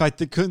dynamic. The fact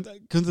that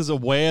Kunth is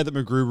aware that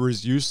MacGruber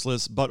is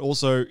useless, but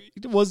also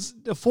was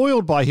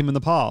foiled by him in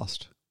the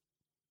past.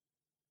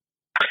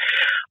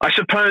 I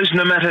suppose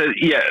no matter,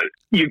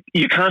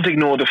 you can't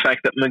ignore the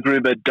fact that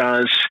MacGruber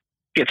does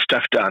get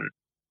stuff done.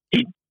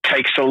 He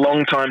takes a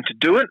long time to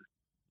do it.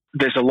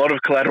 There's a lot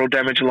of collateral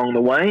damage along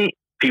the way.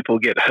 People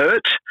get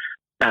hurt.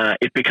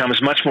 It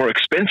becomes much more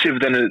expensive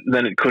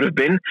than it could have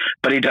been,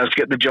 but he does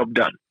get the job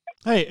done.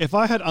 Hey, if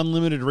I had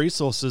unlimited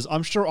resources,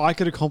 I'm sure I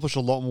could accomplish a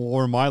lot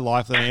more in my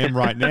life than I am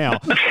right now.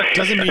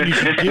 Doesn't mean you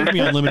should give me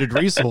unlimited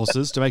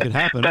resources to make it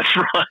happen. That's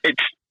right.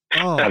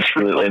 Oh.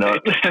 Absolutely not.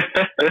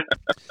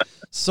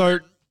 So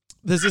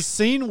there's a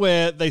scene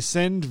where they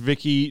send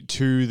Vicky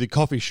to the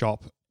coffee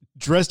shop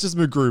dressed as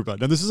MacGruber.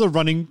 Now, this is a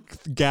running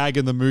gag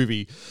in the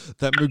movie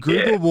that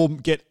MacGruber will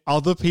get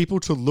other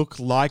people to look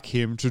like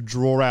him to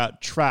draw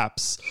out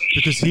traps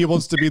because he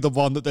wants to be the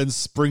one that then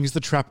springs the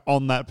trap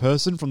on that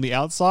person from the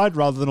outside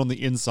rather than on the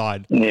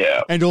inside.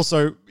 Yeah. And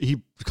also,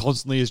 he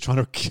constantly is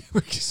trying to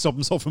stop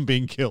himself from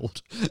being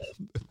killed.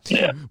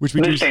 Yeah. Which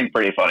we this seemed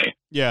pretty funny.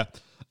 Yeah.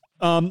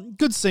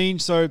 Good scene.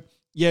 So,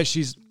 yeah,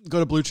 she's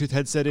got a Bluetooth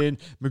headset in.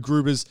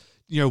 MacGruber's,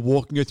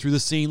 walking her through the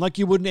scene like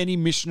you would in any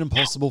Mission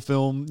Impossible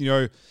film,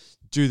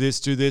 do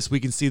this, we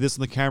can see this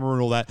on the camera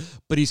and all that.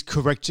 But he's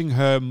correcting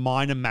her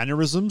minor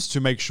mannerisms to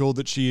make sure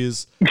that she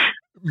is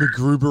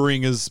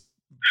MacGrubering as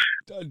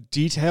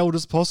detailed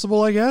as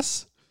possible, I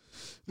guess.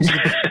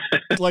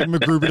 Like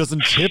MacGruber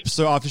doesn't tip,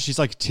 so after she's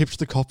like tipped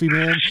the coffee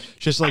man,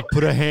 she has to like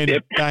put her hand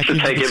back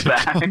into the tip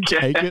jar and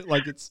take it.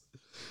 Like it's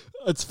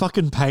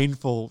fucking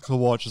painful to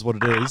watch is what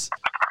it is.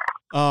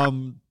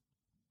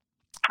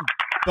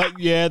 But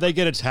yeah, they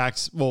get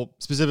attacked. Well,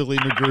 specifically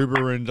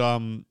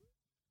MacGruber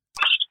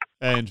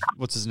and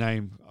what's his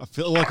name? I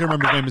feel like I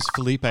remember his name is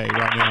Felipe right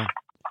now.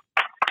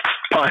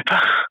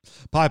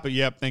 Piper,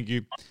 yep, thank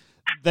you.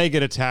 They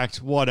get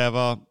attacked,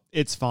 whatever.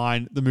 It's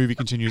fine. The movie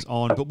continues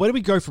on. But where do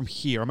we go from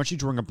here? I'm actually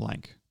drawing a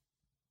blank.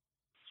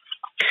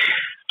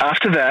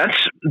 After that,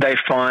 they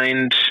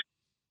find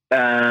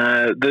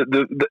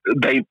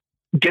they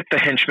get the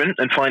henchman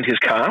and find his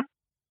car.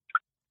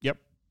 Yep.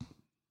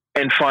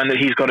 and find that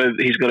he's got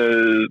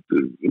a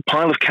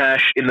pile of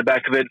cash in the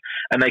back of it,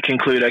 and they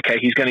conclude, okay,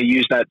 he's going to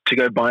use that to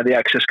go buy the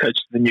access codes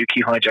to the nuke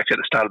he hijacked at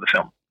the start of the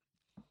film.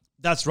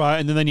 That's right,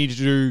 and then they need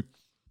to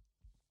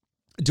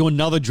do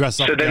another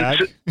dress-up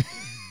gag.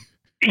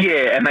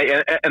 Yeah, and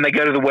they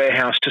go to the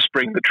warehouse to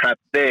spring the trap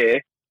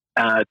there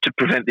to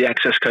prevent the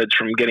access codes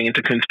from getting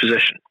into Kunth's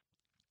possession.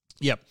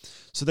 Yep.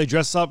 So they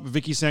dress up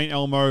Vicky St.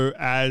 Elmo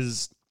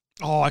as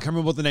I can't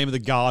remember what the name of the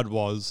guard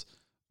was,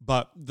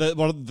 but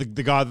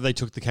the guy that they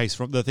took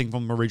the thing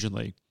from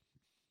originally.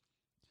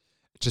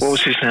 What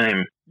was his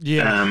name?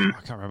 Yeah, I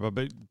can't remember,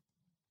 but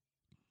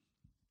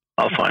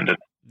I'll find it.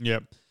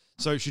 Yep.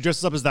 So she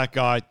dresses up as that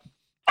guy.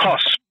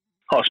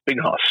 Big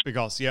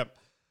Hoss. Yep.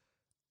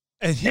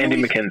 And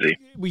Andy McKenzie.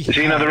 Is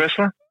he another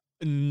wrestler?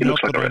 He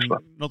looks like a wrestler.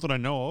 Not that I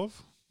know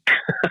of.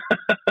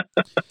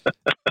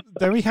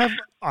 Then we have,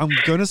 I'm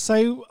going to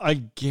say,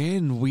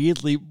 again,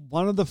 weirdly,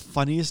 one of the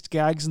funniest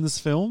gags in this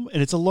film,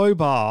 and it's a low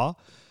bar,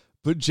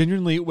 but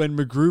genuinely when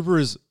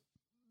MacGruber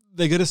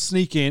they got to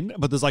sneak in,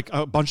 but there's like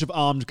a bunch of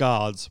armed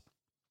guards,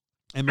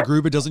 and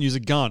MacGruber doesn't use a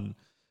gun,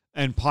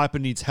 and Piper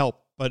needs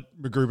help, but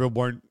MacGruber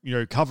won't,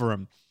 cover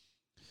him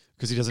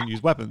because he doesn't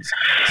use weapons.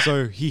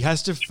 So he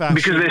has to fashion...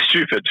 Because they're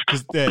stupid.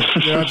 Because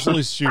they're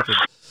absolutely stupid.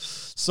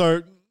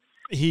 So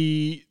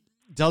he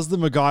does the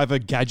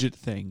MacGyver gadget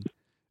thing,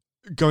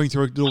 going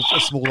through a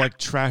small like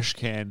trash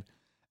can,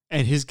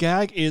 and his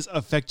gag is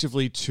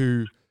effectively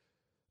to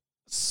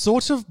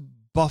sort of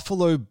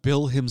Buffalo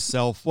Bill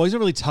himself. Well, he's not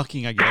really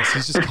tucking, I guess.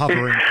 He's just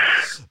covering.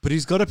 But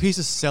he's got a piece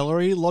of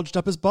celery lodged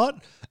up his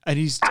butt,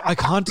 and I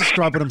can't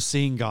describe what I'm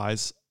seeing,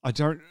 guys. I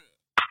don't...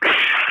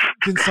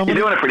 You're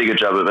doing a pretty good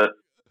job of it.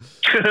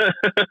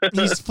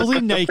 He's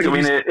fully naked. I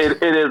mean,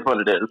 it is what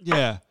it is.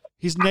 Yeah.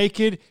 He's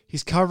naked.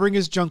 He's covering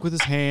his junk with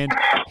his hand.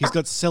 He's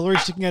got celery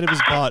sticking out of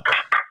his butt.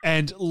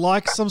 And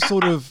like some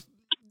sort of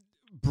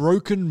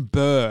broken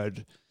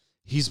bird,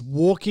 he's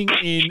walking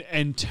in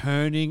and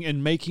turning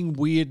and making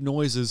weird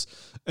noises.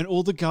 And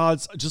all the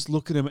guards just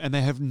look at him and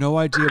they have no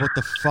idea what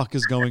the fuck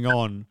is going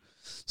on.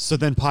 So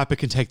then Piper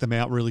can take them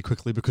out really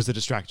quickly because they're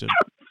distracted.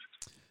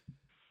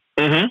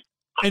 Mm-hmm.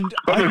 And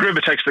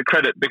MacGruber takes the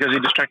credit because he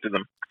distracted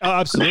them. Oh,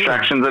 absolutely.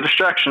 Distraction's a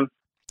distraction.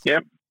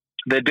 Yep.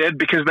 They're dead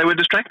because they were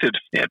distracted.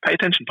 Yeah, pay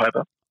attention,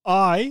 Piper.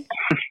 I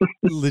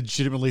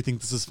legitimately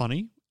think this is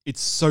funny. It's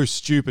so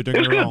stupid, don't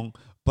get me wrong.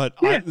 But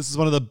this is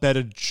one of the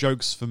better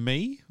jokes for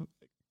me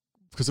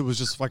because it was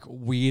just like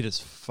weird as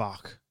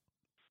fuck.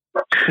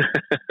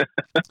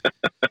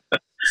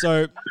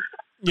 So,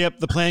 yep,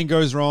 the plan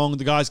goes wrong.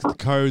 The guys get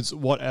the codes,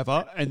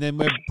 whatever. And then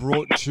we're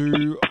brought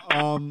to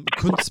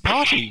Kunth's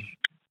party.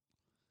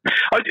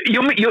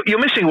 You're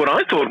missing what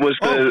I thought was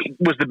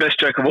the best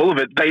joke of all of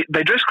it.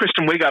 They dress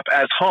Kristen Wiig up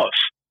as Hoss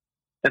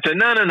and say,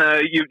 no,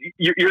 you're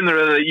in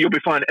the you'll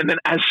be fine. And then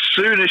as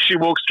soon as she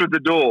walks through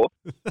the door,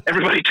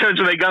 everybody turns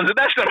with their guns and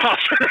that's not Hoss.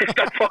 They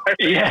start firing.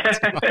 Yeah.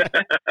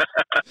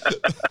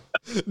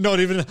 Not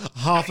even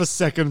half a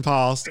second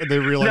passed and they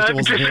realized it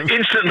wasn't him.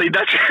 Instantly,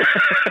 that's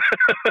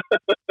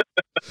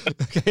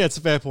okay, that's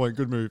a fair point.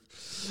 Good move.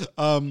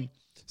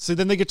 So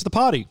then they get to the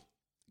party.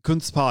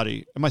 Kunth's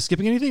party. Am I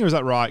skipping anything, or is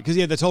that right? Because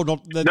they're told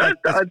not. That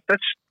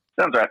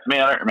sounds right to me.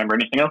 I don't remember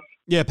anything else.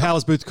 Yeah,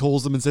 Powers Booth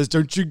calls them and says,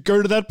 "Don't you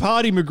go to that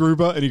party,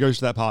 MacGruber?" And he goes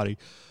to that party.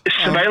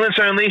 Surveillance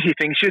only. He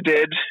thinks you're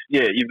dead.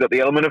 Yeah, you've got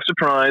the element of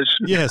surprise.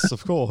 Yes,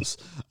 of course.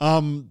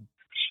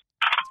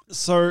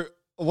 So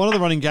one of the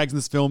running gags in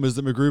this film is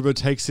that MacGruber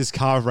takes his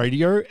car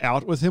radio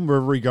out with him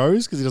wherever he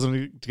goes because he doesn't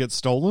want it to get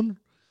stolen,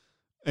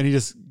 and he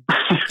just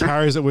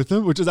carries it with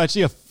him, which is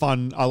actually a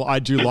fun. I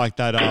do like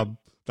that.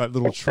 That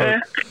little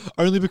trope.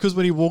 Only because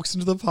when he walks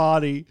into the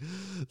party,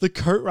 the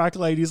coat rack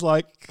lady's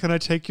like, "Can I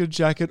take your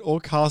jacket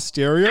or car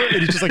stereo?" And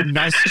he's just like,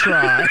 "Nice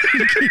try." He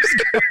keeps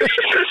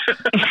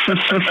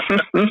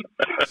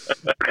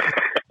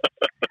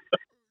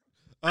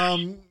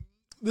going.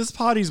 This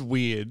party's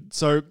weird.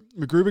 So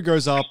MacGruber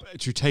goes up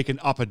to take an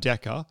upper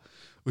decker,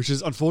 which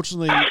is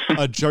unfortunately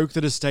a joke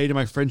that has stayed in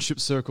my friendship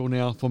circle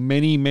now for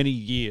many, many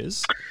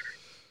years.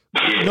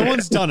 No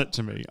one's done it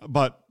to me,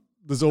 but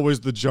there's always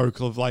the joke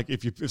of like,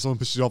 if someone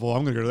pushes you off, well,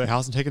 I'm going to go to their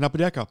house and take an upper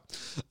decker.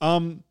 It's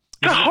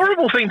a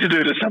horrible thing to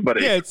do to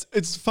somebody. Yeah,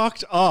 it's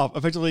fucked up.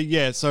 Effectively,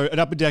 yeah. So an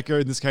upper decker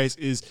in this case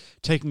is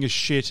taking a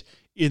shit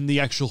in the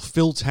actual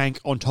fill tank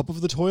on top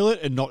of the toilet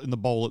and not in the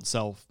bowl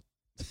itself,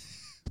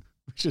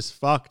 which is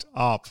fucked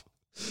up.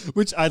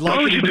 Which I like.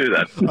 Why would you do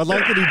that? I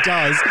like that he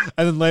does,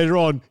 and then later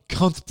on,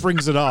 Kunth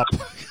brings it up.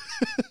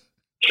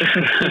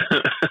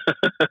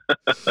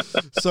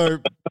 So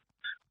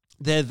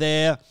they're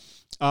there.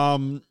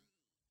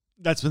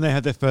 That's when they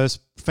have their first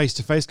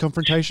face-to-face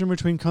confrontation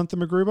between Kunth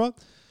and MacGruber,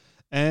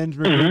 and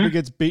MacGruber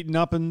gets beaten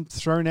up and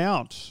thrown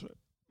out.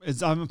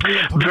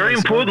 Very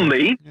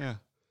importantly,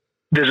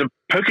 there's a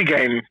poker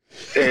game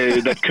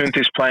that Kunth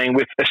is playing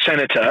with a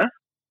senator,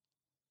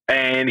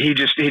 and he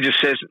just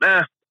says,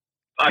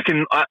 I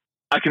can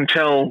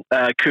tell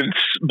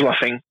Kunth's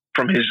bluffing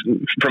from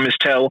his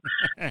tell,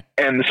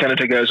 and the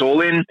senator goes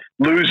all in,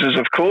 loses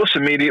of course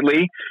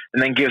immediately,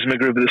 and then gives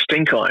MacGruber the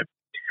stink eye.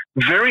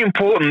 very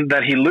important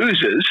that he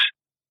loses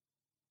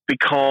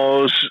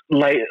because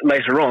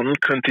later on,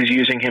 Kunt is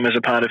using him as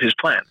a part of his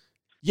plan.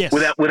 Yes.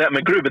 Without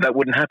MacGruber, that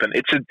wouldn't happen.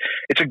 It's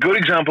a good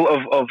example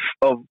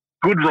of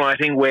good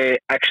writing where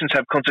actions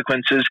have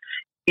consequences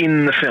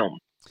in the film.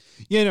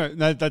 Yeah,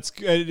 no,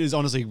 it is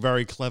honestly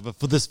very clever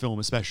for this film,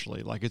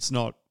 especially. Like, it's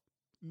not,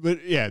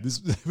 but yeah,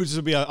 this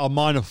would be a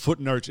minor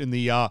footnote in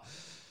the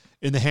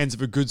hands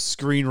of a good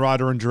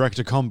screenwriter and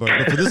director combo.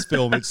 But for this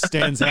film, it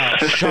stands out,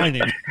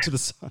 shining to the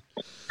sun.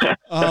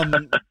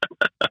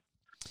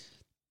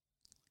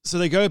 So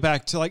they go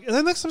back to like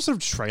some sort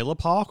of trailer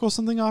park or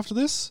something after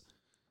this.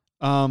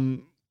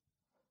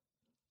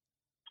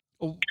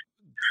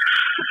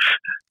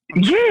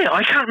 Yeah,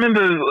 I can't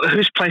remember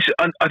whose place.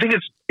 I think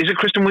is it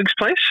Kristen Wiig's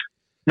place?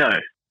 No.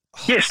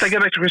 Yes, they go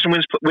back to Kristen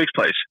Wiig's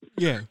place.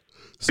 Yeah,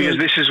 because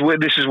this is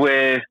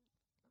where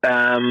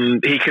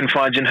he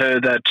confides in her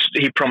that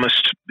he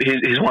promised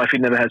his wife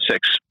he'd never had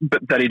sex,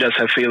 but that he does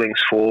have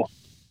feelings for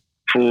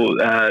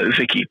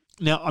Vicky.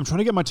 Now I'm trying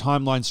to get my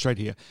timeline straight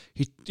here.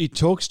 He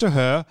talks to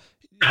her.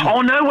 Oh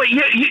no! Wait,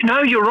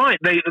 no, you're right.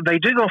 They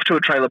do go off to a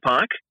trailer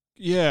park.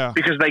 Yeah,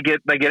 because they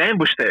get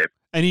ambushed there.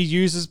 And he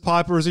uses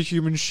Piper as a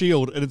human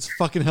shield, and it's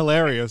fucking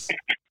hilarious.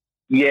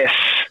 Yes.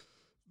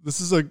 This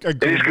is a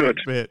good, it is good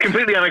bit.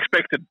 Completely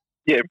unexpected.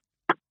 Yeah.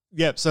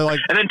 Yep, so like...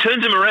 And then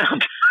turns him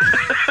around.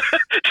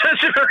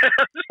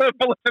 So a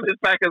bullet in his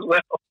back as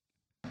well.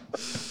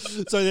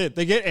 So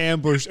they get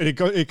ambushed, and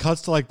it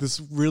cuts to like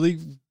this really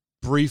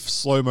brief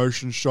slow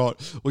motion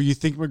shot where you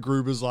think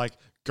MacGruber's like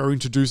going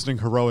to do something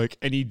heroic,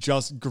 and he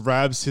just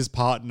grabs his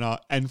partner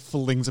and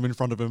flings him in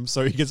front of him,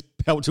 so he gets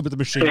pelted with the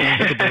machine gun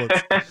with the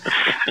bullets.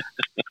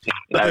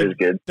 That is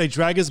good. They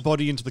drag his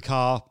body into the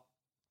car,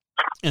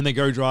 and they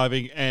go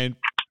driving, and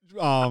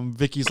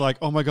Vicky's like,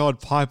 "Oh my god,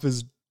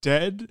 Piper's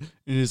dead," and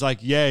he's like,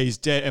 "Yeah, he's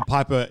dead." And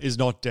Piper is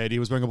not dead. He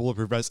was wearing a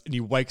bulletproof vest, and he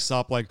wakes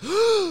up like,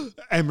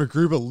 and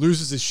MacGruber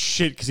loses his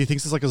shit because he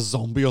thinks it's like a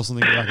zombie or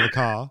something in the back of the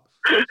car.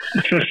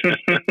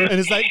 And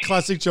it's that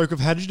classic joke of,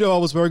 "How did you know I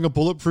was wearing a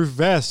bulletproof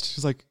vest?"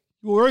 He's like,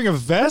 "You were wearing a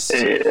vest?"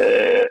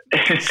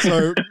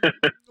 So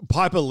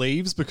Piper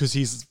leaves because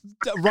he's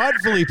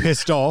rightfully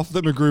pissed off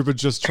that MacGruber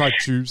just tried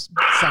to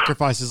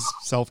sacrifice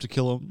himself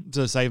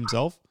to save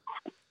himself.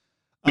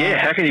 Yeah,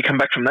 how can you come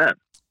back from that?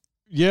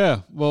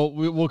 Yeah, well,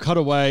 we'll cut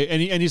away.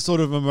 Any sort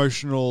of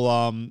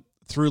emotional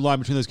through line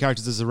between those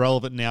characters is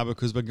irrelevant now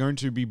because we're going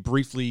to be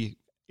briefly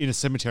in a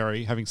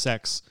cemetery having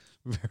sex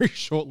very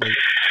shortly.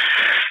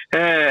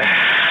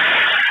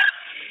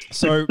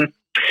 So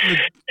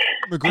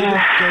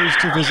MacGruber goes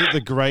to visit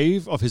the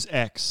grave of his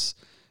ex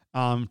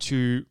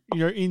to,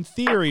 in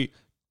theory,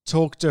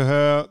 talk to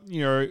her,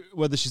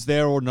 whether she's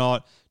there or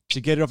not, to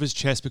get it off his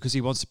chest because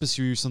he wants to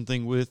pursue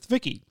something with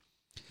Vicky.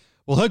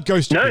 Well, her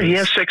ghost... No, he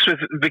has sex with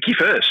Vicky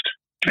first.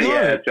 No.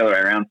 Yeah, it's the other way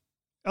around.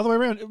 Other way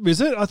around?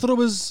 Is it? I thought it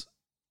was...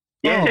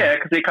 Yeah,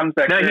 because he comes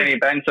back and he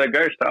bangs her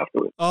ghost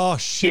afterwards. Oh,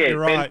 shit, you're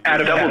right.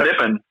 Out of double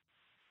dipping.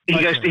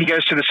 He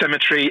goes to the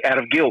cemetery out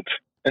of guilt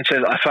and says,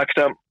 "I fucked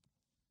up.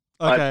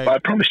 Okay. I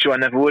promised you I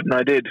never would, and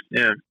I did."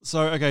 Yeah.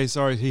 So, okay,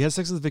 sorry. He has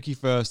sex with Vicky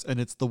first, and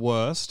it's the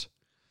worst.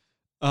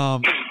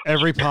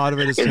 Every part of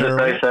it is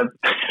terrible.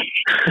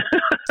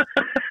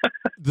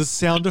 The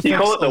sound effects You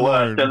call it the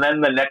alone. worst, and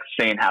then the next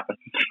scene happens.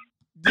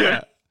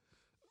 Yeah.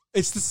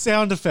 It's the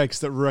sound effects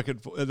that wreck it.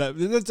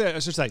 I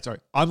should say, sorry,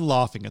 I'm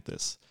laughing at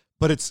this,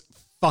 but it's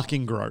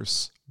fucking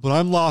gross. But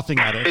I'm laughing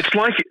at it.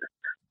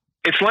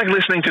 It's like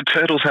listening to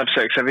turtles have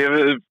sex. Have you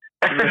ever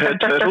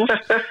heard turtles?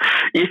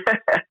 Yeah.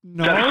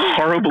 No. That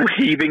horrible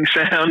heaving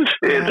sound.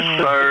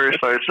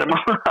 It's so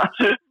similar.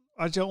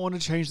 I don't want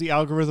to change the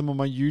algorithm on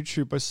my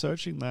YouTube by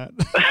searching that.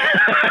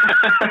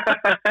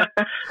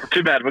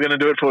 Too bad. We're going to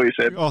do it for you,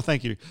 Seb. Oh,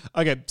 thank you.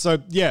 Okay, so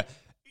yeah,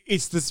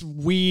 it's this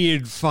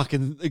weird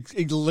fucking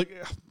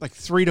like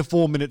 3 to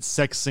 4 minute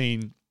sex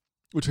scene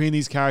between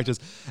these characters,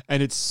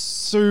 and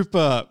it's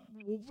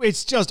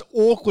just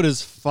awkward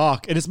as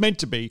fuck, and it's meant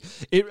to be.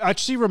 It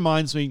actually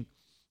reminds me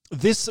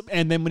this,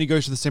 and then when he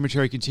goes to the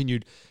cemetery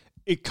continued,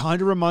 it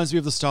kind of reminds me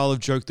of the style of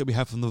joke that we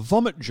have from the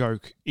vomit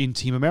joke in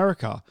Team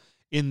America,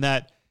 in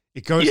that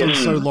it goes on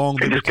so long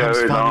that it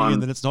becomes funny,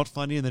 and then it's not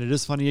funny, and then it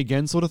is funny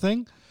again, sort of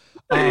thing.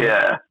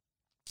 Yeah.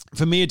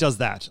 For me, it does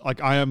that.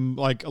 Like, I am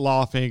like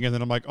laughing, and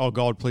then I'm like, "Oh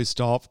God, please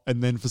stop!"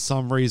 And then for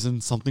some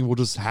reason, something will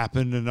just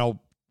happen, and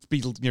I'll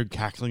be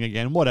cackling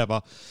again,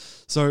 whatever.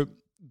 So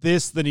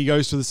then he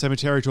goes to the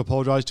cemetery to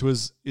apologize to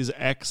his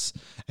ex,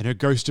 and her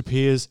ghost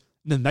appears,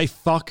 and then they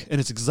fuck, and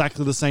it's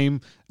exactly the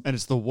same, and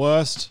it's the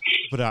worst,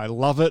 but I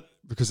love it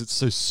because it's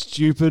so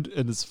stupid,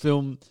 and this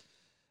film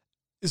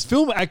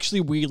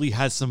actually weirdly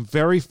has some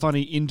very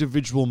funny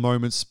individual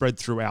moments spread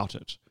throughout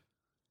it.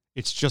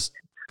 It's just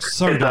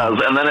so It dumb.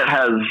 does, and then it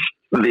has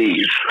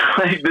these.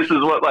 This is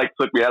what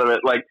took me out of it.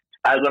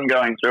 As I'm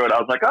going through it, I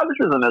was like, "Oh,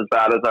 this isn't as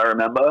bad as I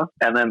remember."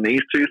 And then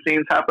these two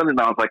scenes happened, and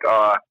I was like,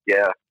 "Oh,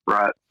 yeah,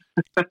 right."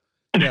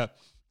 Yeah,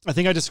 I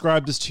think I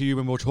described this to you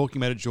when we were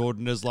talking about it,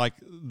 Jordan, as like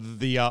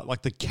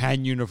the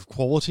canyon of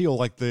quality, or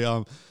like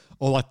the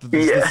or like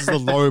this is the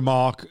low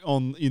mark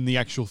in the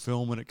actual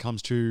film when it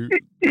comes to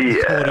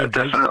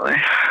definitely.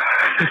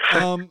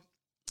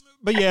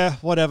 But yeah,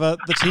 whatever.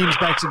 The team's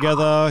back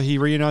together. He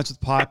reunites with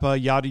Piper.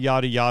 Yada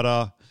yada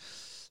yada.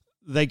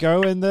 They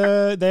go and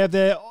they have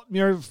their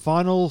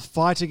final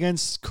fight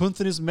against Kunth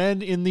and his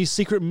men in the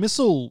secret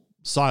missile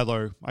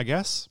silo. I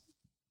guess.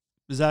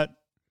 Is that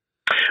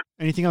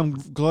anything I'm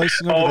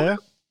glossing over there?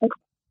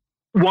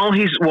 While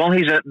he's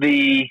at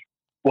the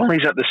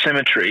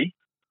cemetery,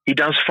 he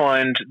does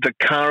find the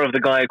car of the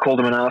guy who called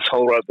him an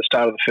asshole right at the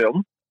start of the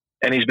film,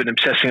 and he's been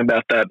obsessing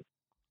about that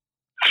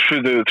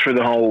through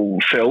the whole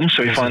film.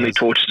 So he finally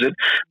torches it,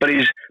 but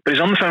he's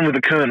on the phone with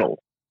the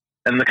colonel,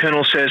 and the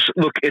colonel says,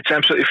 "Look, it's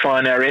absolutely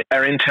fine. Our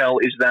intel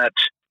is that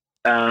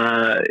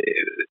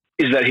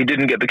he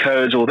didn't get the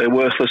codes, or they're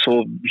worthless,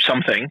 or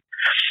something."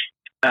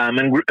 And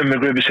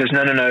MacGruber says,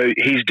 "No.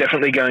 He's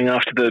definitely going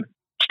after the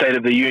State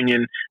of the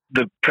Union.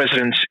 The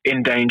president's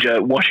in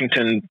danger.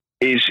 Washington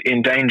is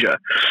in danger."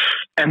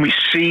 And we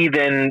see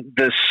then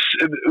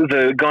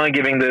the guy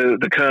giving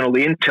the colonel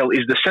the intel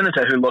is the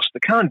senator who lost the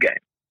card game,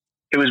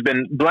 who has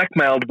been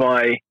blackmailed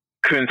by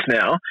Kunth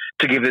now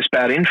to give this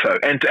bad info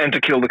and to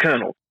kill the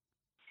colonel.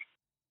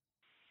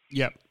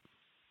 Yep.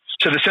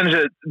 So the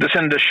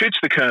senator shoots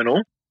the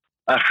colonel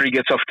after he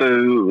gets off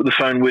the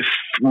phone with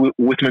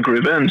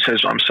MacGruber and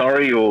says, "I'm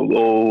sorry,"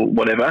 or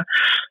whatever,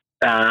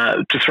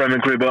 to throw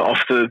MacGruber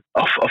off the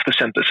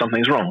scent that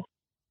something's wrong.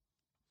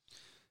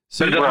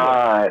 So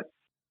right.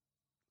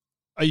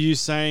 Are you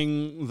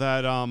saying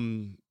that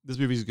this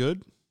movie's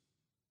good?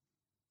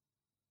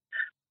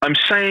 I'm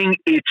saying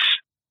it's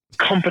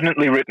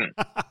competently written.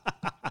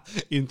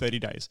 In 30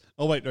 days.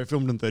 Oh, wait, no,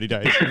 filmed in 30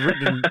 days.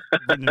 written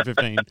in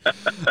 15.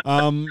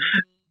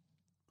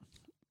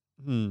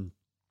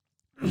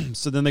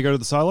 So then they go to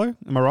the silo,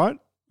 am I right?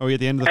 Are we at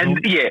the end of the film?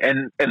 Yeah,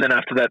 and then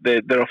after that,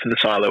 they're off in the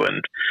silo,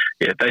 and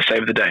they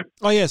save the day.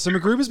 Oh, yeah, so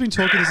MacGruber's been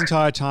talking this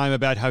entire time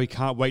about how he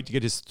can't wait to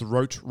get his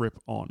throat rip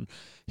on.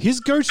 His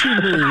go-to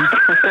move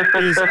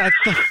is at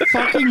the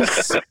fucking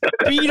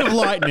speed of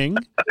lightning,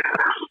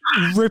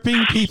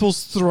 ripping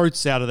people's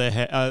throats out of their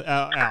head,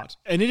 out.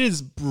 And it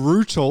is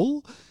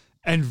brutal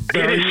and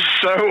very... It is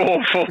so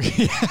awful.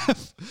 Yeah,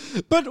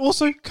 but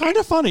also kind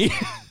of funny.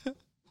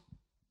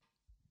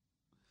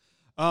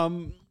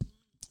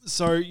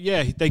 So,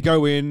 yeah, they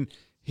go in.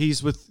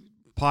 He's with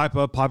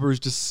Piper. Piper is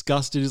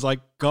disgusted. He's like,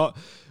 God...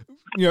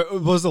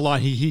 what was the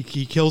line?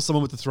 He kills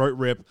someone with the throat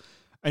rip.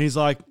 And he's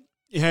like,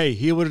 hey,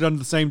 he would have done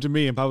the same to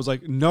me. And Piper's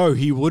like, no,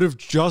 he would have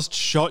just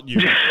shot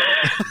you.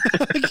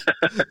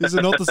 These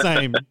are not the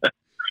same.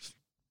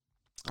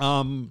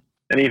 And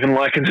he even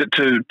likens it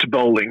to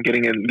bowling,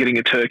 getting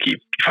a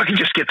turkey. If I can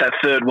just get that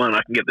third one,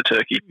 I can get the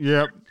turkey.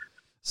 Yep.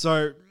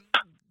 So,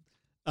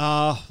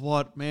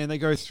 they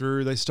go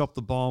through, they stop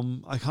the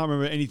bomb. I can't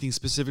remember anything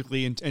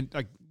specifically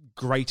and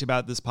great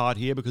about this part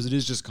here because it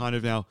is just kind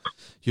of now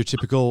your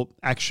typical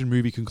action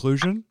movie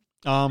conclusion.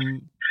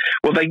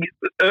 Well,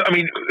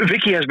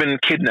 Vicky has been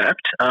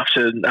kidnapped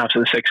after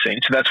the sex scene,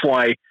 so that's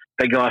why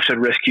they go after to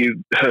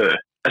rescue her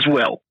as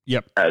well.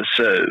 Yep. As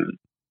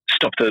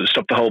stop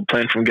the whole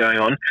plan from going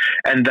on,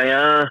 and they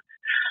are,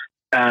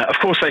 of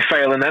course, they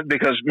fail in that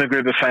because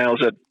MacGruber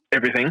fails at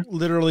everything,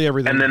 literally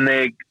everything, and then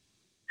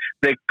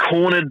they're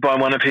cornered by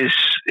one of his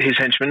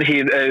henchmen.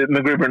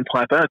 MacGruber and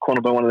Piper are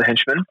cornered by one of the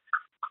henchmen,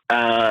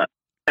 and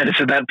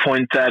it's at that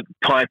point that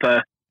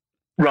Piper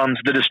runs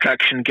the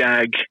distraction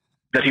gag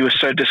that he was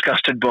so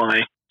disgusted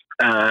by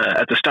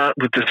at the start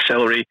with the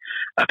celery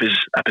up his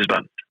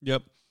butt.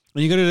 Yep.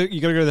 And you got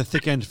to go the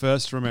thick end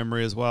first from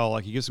memory as well.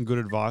 Like, you give some good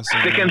advice.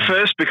 Thick end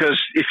first, because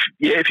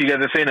if you go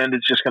the thin end,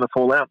 it's just going to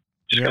fall out.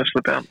 Just going to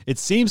slip out. It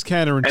seems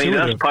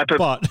counterintuitive,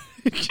 but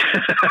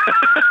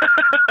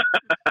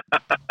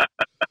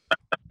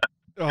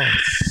oh,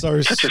 it's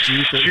so such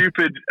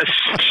stupid. a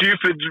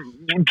stupid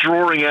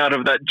drawing out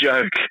of that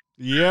joke.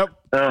 Yep.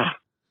 Oh.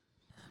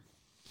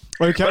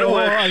 Okay,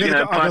 I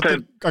got Piper...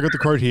 the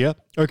quote here.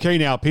 Okay,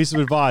 now, piece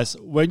of advice.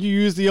 When you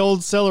use the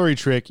old celery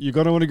trick, you're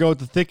going to want to go with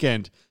the thick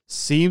end.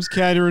 Seems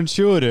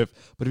counterintuitive,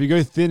 but if you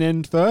go thin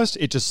end first,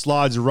 it just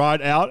slides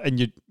right out and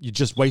you're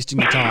just wasting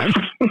your time.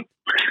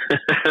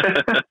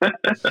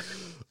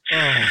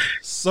 Oh,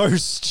 so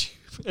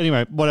stupid.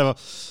 Anyway, whatever.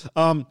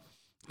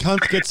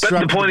 Kunth gets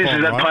strapped. But the point is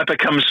that right?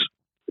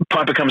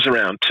 Piper comes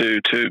around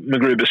to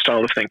MacGruber's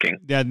style of thinking.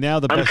 Yeah, now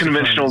the best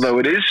unconventional though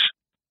it is.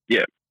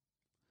 Yeah.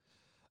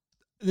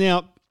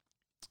 Now,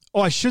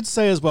 I should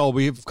say as well,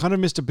 we've kind of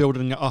missed a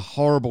building a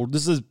horrible...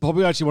 This is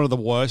probably actually one of the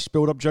worst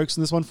build-up jokes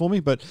in this one for me,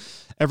 but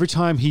every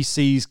time he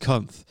sees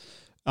Kunth,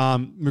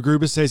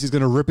 MacGruber says he's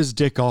going to rip his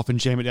dick off and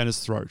jam it down his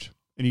throat.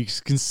 And he's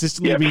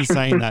consistently been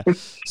saying that.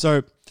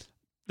 So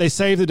they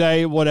save the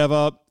day,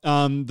 whatever.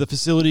 The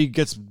facility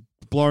gets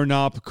blown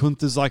up.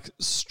 Kunth is like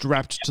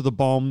strapped to the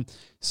bomb.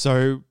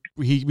 So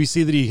we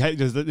see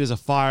that there's a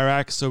fire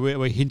axe, so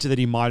we're hinted that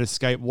he might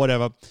escape,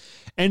 whatever.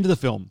 End of the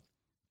film.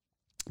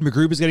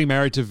 MacGruber's getting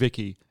married to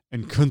Vicky,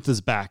 and Kunth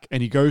is back,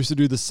 and he goes to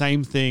do the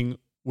same thing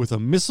with a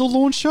missile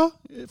launcher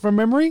from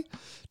memory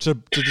to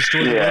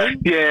destroy the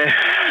wedding. Yeah.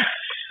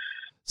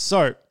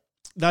 So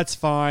That's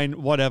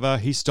fine. Whatever.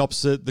 He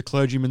stops it. The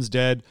clergyman's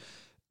dead.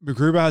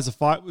 MacGruber has a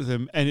fight with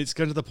him, and it's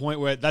getting to the point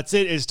where that's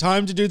it. It's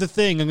time to do the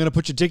thing. I'm going to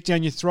put your dick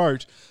down your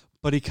throat.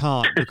 But he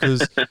can't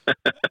because,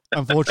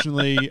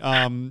 unfortunately,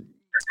 Hunt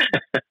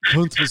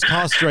was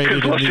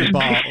castrated in the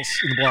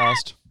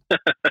blast.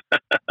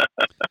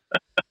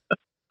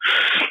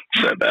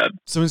 So bad.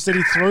 So instead,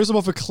 he throws him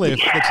off a cliff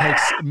that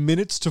takes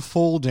minutes to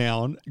fall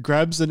down,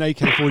 grabs an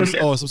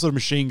AK-47, some sort of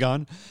machine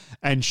gun,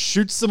 and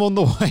shoots them on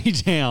the way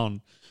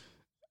down.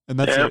 And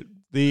that's it.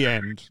 The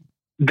end.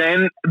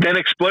 Then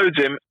explodes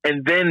him,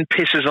 and then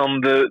pisses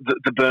on the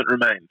burnt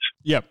remains.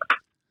 Yep.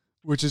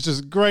 Which is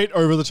just great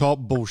over-the-top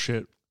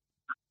bullshit.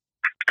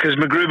 Because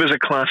MacGruber's a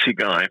classy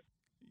guy.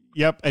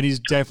 Yep, and he's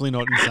definitely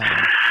not insane.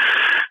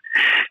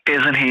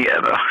 Isn't he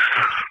ever?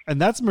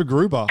 And that's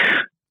MacGruber,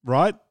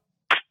 right?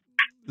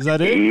 Is that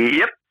it?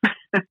 Yep.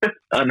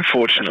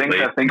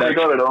 Unfortunately. I think I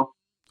got it all.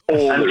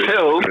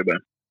 Until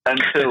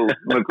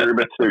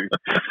MacGruber 2.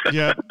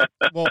 Yeah.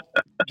 Well,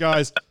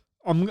 guys,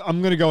 I'm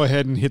going to go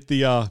ahead and hit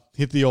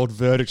the old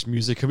verdict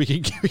music, and we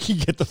can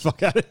get the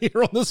fuck out of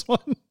here on this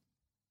one.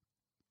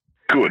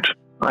 Good.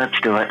 Let's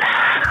do it.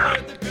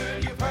 Heard the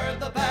good, you've heard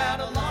the bad,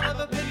 a lot of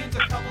opinions, a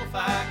couple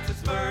facts,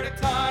 it's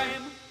verdict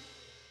time.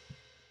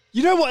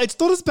 You know what? It's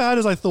not as bad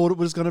as I thought it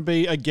was going to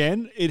be.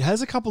 Again, it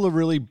has a couple of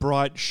really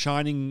bright,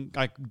 shining,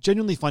 like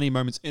genuinely funny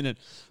moments in it.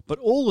 But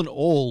all in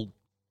all,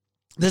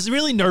 there's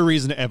really no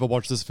reason to ever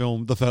watch this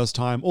film the first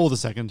time or the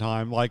second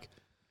time. Like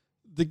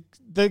the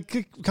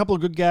couple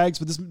of good gags,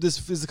 but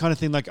this is the kind of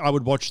thing like I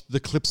would watch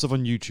the clips of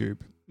on YouTube.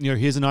 You know,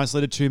 here's an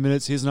isolated 2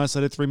 minutes, here's an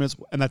isolated 3 minutes,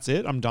 and that's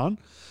it. I'm done.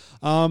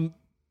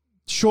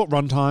 Short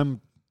runtime,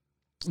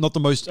 not the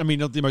most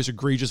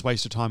egregious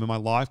waste of time in my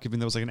life, given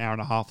there was like an hour and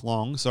a half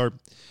long. So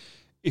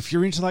if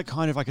you're into that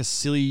kind of like a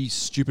silly,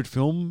 stupid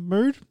film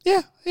mood,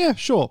 yeah,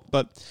 sure.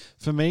 But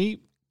for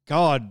me,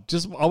 God,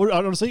 I would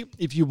honestly,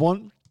 if you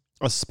want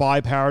a spy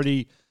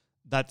parody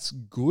that's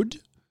good,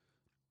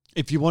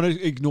 if you want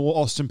to ignore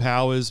Austin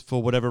Powers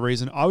for whatever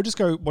reason, I would just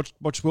go watch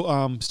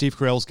Steve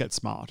Carell's Get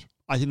Smart.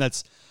 I think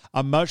that's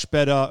a much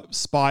better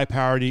spy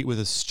parody with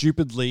a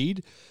stupid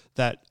lead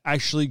that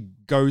actually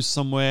goes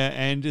somewhere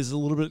and is a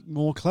little bit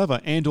more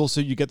clever. And also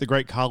you get the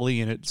great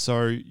Carly in it,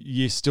 so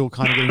you're still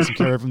kind of getting some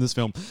care from this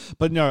film.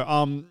 But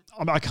no,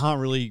 I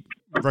can't really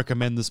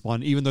recommend this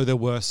one, even though there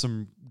were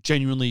some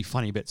genuinely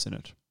funny bits in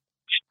it.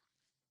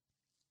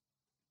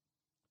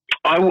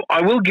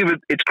 I will give it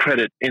its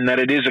credit in that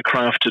it is a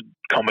crafted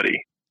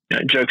comedy. You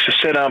know, jokes are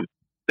set up,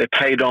 they're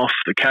paid off,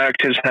 the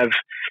characters have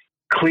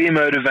clear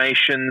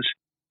motivations,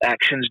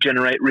 actions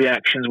generate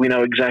reactions. We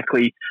know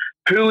exactly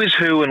who is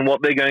who and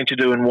what they're going to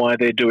do and why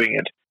they're doing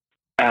it.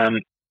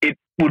 It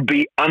would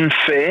be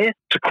unfair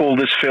to call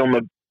this film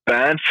a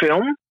bad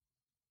film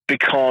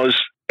because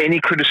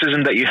any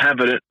criticism that you have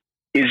of it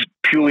is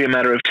purely a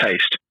matter of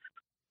taste.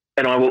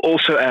 And I will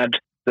also add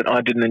that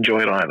I didn't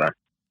enjoy it either.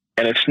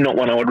 And it's not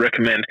one I would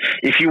recommend.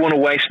 If you want to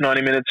waste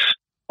 90 minutes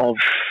of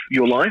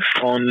your life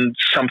on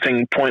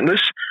something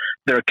pointless,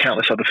 there are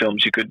countless other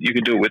films you could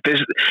do it with.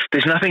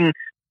 There's nothing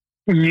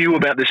new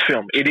about this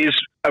film. It is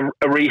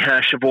a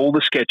rehash of all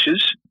the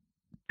sketches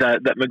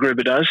that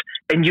MacGruber does,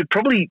 and you'd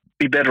probably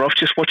be better off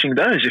just watching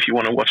those if you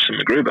want to watch some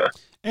MacGruber.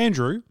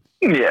 Andrew,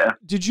 yeah,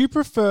 did you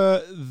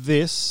prefer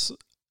this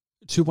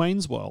to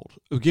Wayne's World?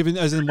 Given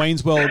as in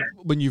Wayne's World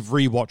when you've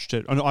rewatched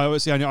it, I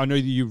know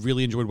that you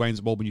really enjoyed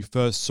Wayne's World when you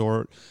first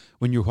saw it,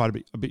 when you were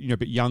quite a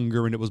bit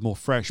younger and it was more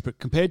fresh. But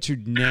compared to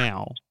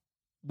now,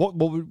 what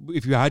would,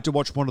 if you had to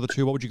watch one of the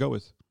two, what would you go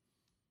with?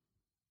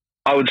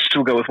 I would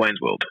still go with Wayne's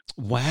World.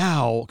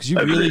 Wow, because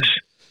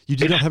you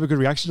did not have a good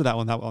reaction to that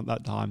one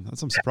that time.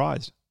 I'm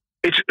surprised.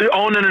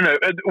 No.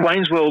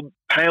 Wayne's World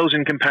pales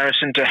in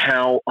comparison to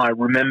how I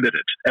remembered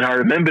it, and I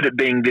remembered it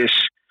being this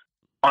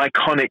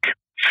iconic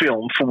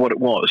film for what it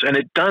was, and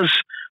it does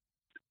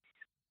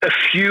a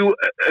few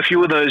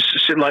of those,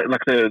 like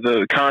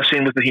the car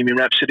scene with Bohemian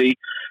Rhapsody.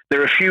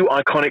 There are a few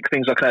iconic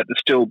things like that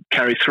still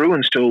carry through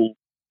and still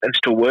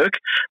work,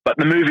 but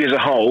the movie as a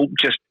whole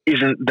just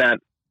isn't that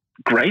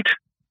great.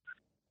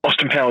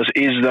 Austin Powers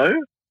is, though,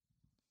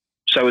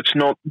 so it's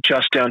not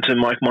just down to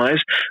Mike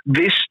Myers.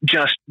 This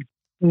just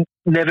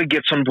never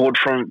gets on board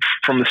from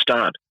the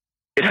start.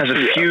 It has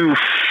a few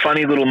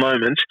funny little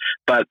moments,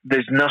 but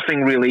there's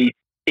nothing really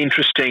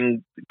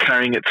interesting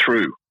carrying it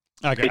through.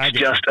 Okay, it's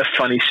just a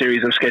funny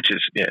series of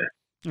sketches. Yeah.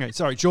 Okay,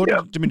 sorry,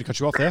 Jordan. Didn't mean to cut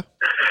you off there.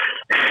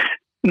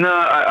 No,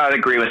 I'd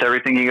agree with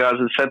everything you guys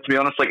have said. To be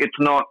honest, like it's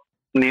not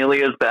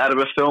nearly as bad of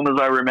a film as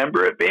I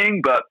remember it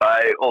being, but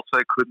I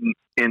also couldn't,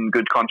 in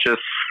good conscience,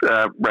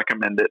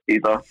 recommend it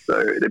either. So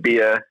it'd be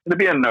a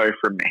no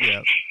from me.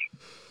 Yeah.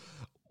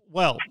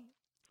 Well,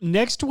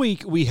 next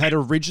week we had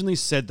originally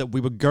said that we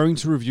were going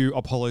to review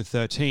Apollo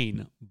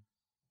 13,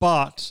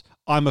 but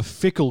I'm a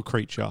fickle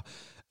creature.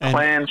 And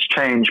plans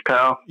change,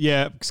 pal.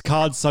 Yeah,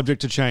 cards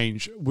subject to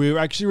change. We're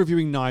actually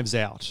reviewing Knives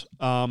Out.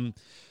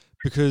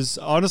 Because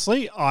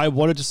honestly, I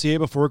wanted to see it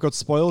before it got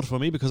spoiled for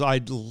me because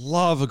I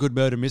love a good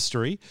murder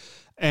mystery.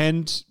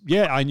 And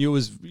yeah, I knew it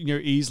was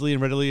easily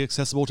and readily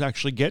accessible to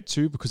actually get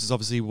to because it's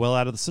obviously well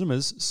out of the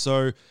cinemas.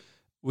 So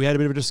we had a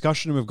bit of a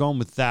discussion and we've gone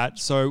with that.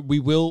 So we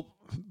will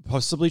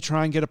possibly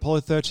try and get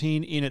Apollo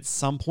 13 in at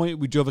some point.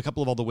 We do have a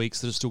couple of other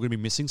weeks that are still going to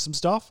be missing some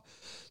stuff.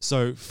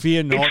 So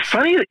fear not.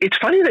 It's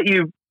funny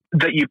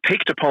that you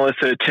picked Apollo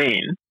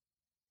 13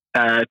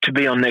 to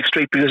be on next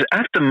week, because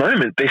at the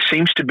moment there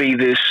seems to be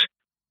this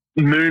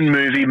moon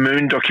movie,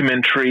 moon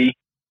documentary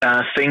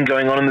thing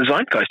going on in the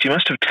zeitgeist. You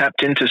must have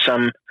tapped into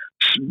some,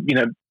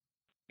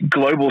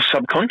 global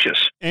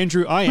subconscious.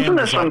 Andrew, Isn't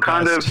there some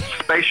kind of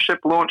spaceship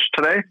launch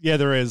today? Yeah,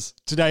 there is.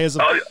 Today is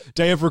a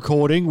day of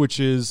recording, which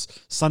is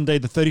Sunday,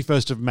 the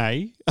 31st of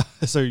May.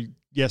 So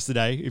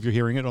yesterday, if you're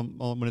hearing it on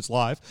when it's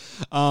live.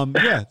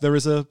 There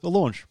is a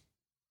launch.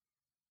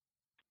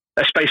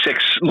 A SpaceX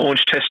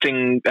launch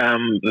testing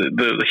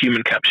the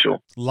human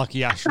capsule.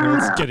 Lucky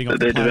astronauts getting off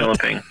that the they're planet.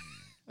 developing.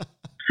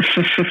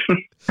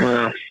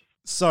 Well,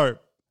 so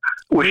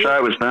wish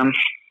I was them.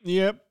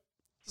 Yep.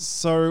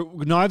 So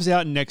Knives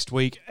Out next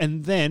week,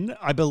 and then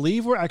I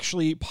believe we're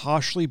actually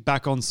partially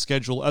back on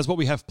schedule as what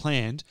we have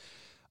planned.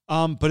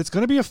 But it's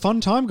going to be a fun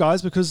time,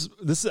 guys, because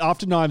this is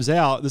after Knives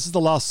Out. This is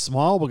the last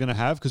smile we're going to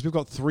have because we've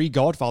got 3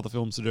 Godfather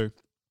films to do.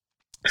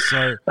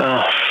 So,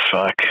 oh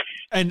fuck!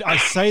 And I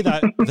say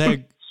that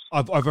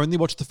I've only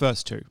watched the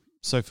first 2.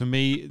 So for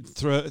me,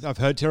 I've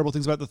heard terrible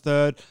things about the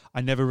third.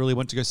 I never really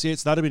went to go see it.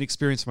 So that'd be an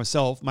experience for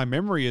myself. My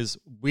memory is,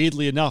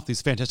 weirdly enough,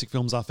 these fantastic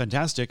films are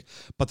fantastic,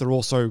 but they're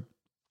also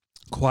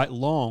quite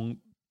long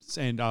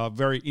and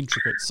very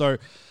intricate. So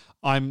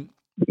I'm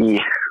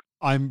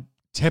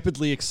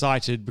tepidly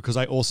excited because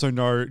I also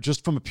know,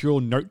 just from a pure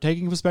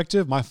note-taking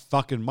perspective, my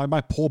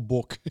poor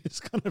book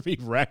is going to be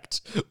wrecked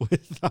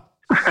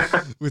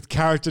with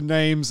character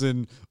names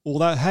and all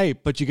that. Hey,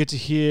 but you get to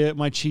hear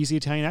my cheesy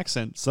Italian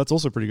accent, so that's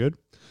also pretty good.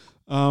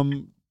 We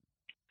don't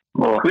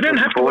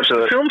have to watch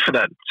the film for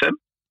that, Seb.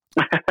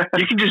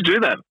 You can just do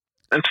that.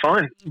 That's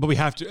fine. But we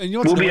have to. And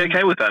we'll be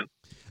okay with that.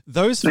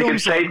 Those you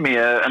films can save me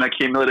an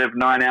accumulative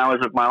 9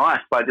 hours of my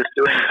life by just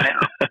doing it now.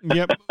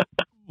 Yep.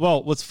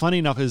 Well, what's funny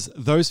enough is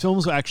those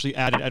films were actually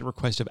added at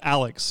request of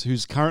Alex,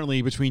 who's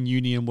currently between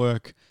uni and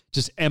work,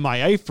 just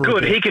MIA for a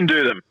Good, bit. he can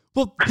do them.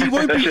 Well, he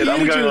won't be here I'm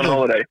to going do on them.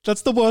 holiday.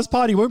 That's the worst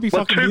part. He won't be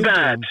fucking too here to do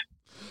bad. them.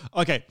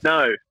 Okay.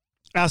 No.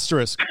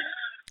 Asterisk.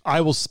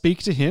 I will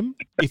speak to him.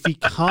 If he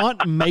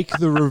can't make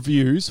the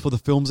reviews for the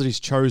films that he's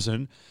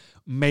chosen,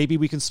 maybe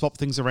we can swap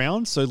things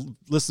around. So,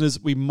 listeners,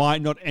 we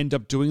might not end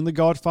up doing The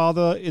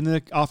Godfather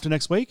after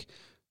next week.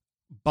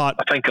 But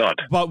thank God.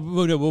 But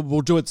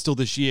we'll do it still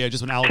this year,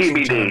 just when Alex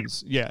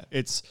returns. Yeah,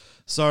 it's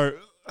so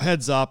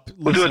heads up.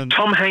 We'll do a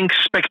Tom Hanks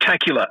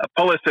spectacular.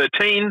 Apollo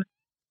 13.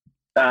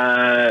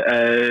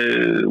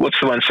 What's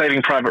the one?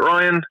 Saving Private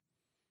Ryan,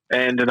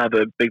 and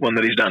another big one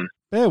that he's done.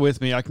 Bear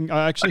with me. I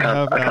actually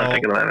have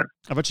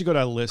I've actually got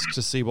our list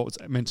to see what's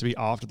meant to be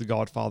after the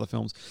Godfather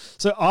films.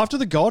 So after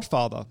the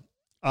Godfather,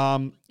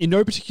 in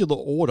no particular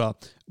order,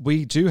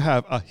 we do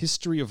have A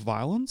History of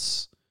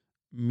Violence,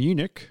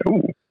 Munich,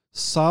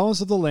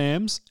 Silence of the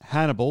Lambs,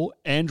 Hannibal,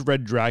 and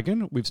Red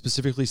Dragon. We've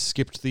specifically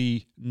skipped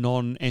the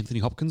non-Anthony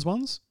Hopkins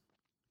ones.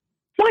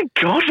 My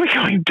God, we're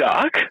going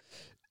dark.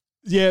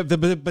 Yeah,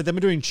 but then we're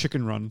doing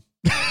Chicken Run.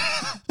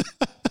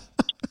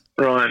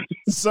 Right.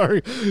 So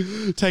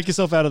take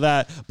yourself out of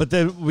that. But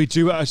then we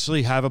do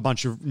actually have a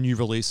bunch of new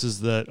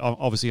releases that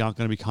obviously aren't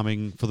going to be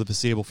coming for the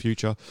foreseeable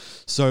future.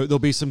 So there'll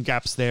be some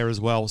gaps there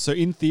as well. So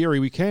in theory,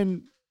 we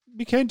can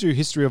do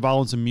History of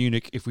Violence and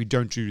Munich if we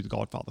don't do the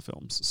Godfather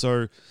films.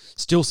 So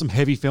still some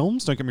heavy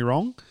films, don't get me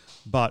wrong,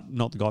 but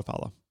not the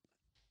Godfather.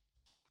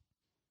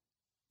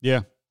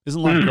 Yeah.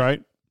 Isn't life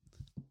great?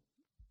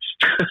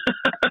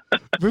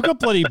 We've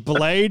got bloody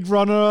Blade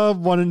Runner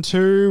 1 and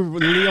 2,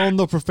 Leon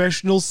the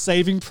Professional,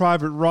 Saving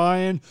Private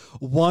Ryan,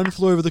 One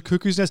Flew Over the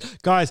Cuckoo's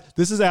Nest. Guys,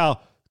 this is our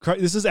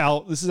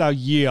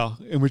year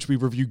in which we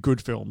review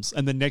good films,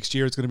 and then next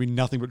year it's going to be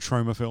nothing but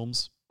trauma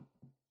films.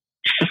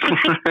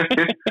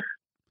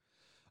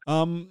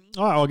 All right,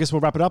 well, I guess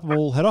we'll wrap it up and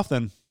we'll head off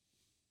then.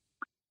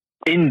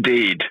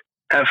 Indeed.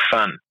 Have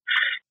fun.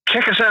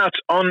 Check us out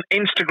on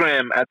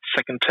Instagram at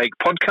Second Take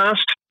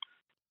Podcast.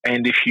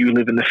 And if you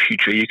live in the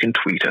future, you can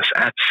tweet us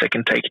at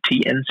Second Take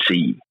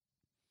TNC.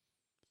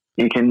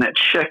 You can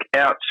check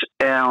out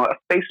our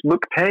Facebook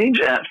page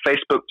at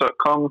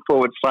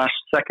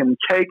facebook.com/Second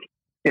Take.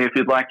 If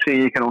you'd like to,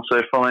 you can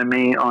also follow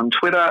me on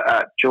Twitter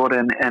at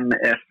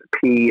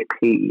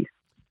JordanMFPT.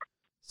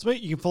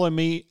 Sweet. You can follow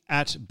me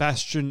at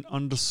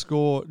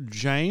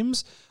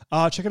Bastion_James.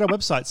 Check out our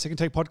website,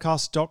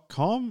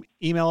 secondtakepodcast.com.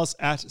 Email us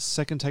at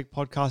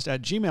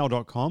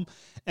secondtakepodcast@gmail.com.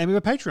 And we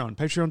have a Patreon,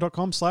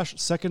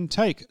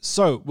 patreon.com/secondtake.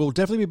 So we'll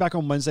definitely be back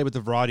on Wednesday with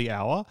the Variety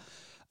Hour.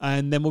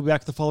 And then we'll be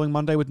back the following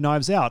Monday with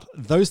Knives Out.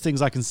 Those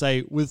things I can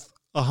say with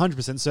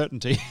 100%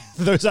 certainty.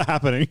 Those are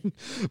happening.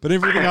 But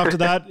everything after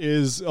that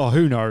is,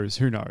 who knows?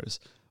 Who knows?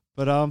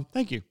 But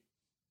thank you.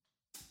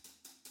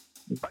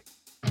 Bye.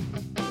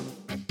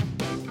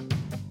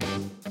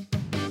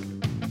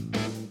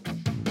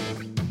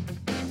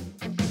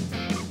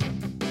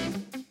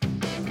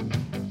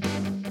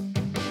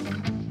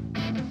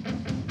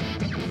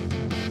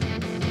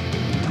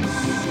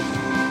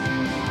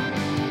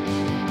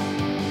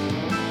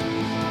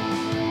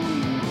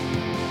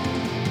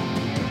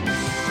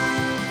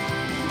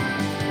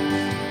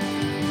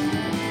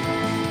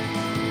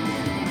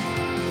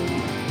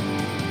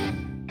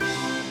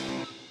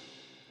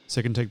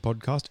 Second Take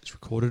Podcast is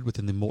recorded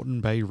within the Moreton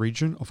Bay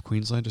region of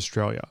Queensland,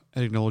 Australia,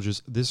 and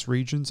acknowledges this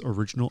region's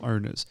original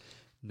owners,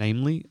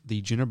 namely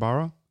the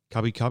Jinnabara,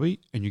 Cubby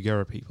Cubby, and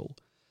Yugara people.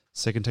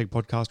 Second Take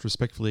Podcast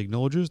respectfully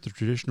acknowledges the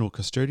traditional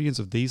custodians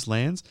of these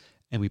lands,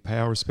 and we pay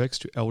our respects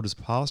to elders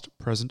past,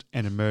 present,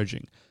 and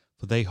emerging,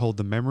 for they hold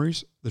the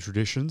memories, the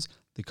traditions,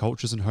 the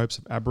cultures and hopes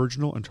of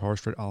Aboriginal and Torres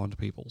Strait Islander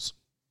peoples.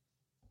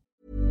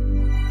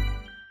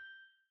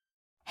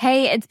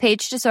 Hey, it's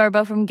Paige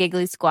DeSorbo from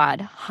Giggly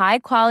Squad. High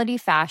quality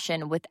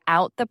fashion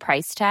without the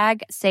price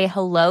tag. Say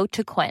hello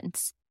to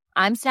Quince.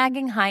 I'm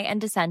snagging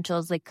high-end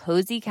essentials like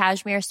cozy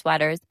cashmere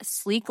sweaters,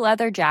 sleek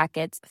leather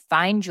jackets,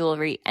 fine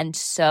jewelry, and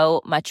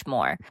so much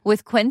more.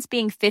 With Quince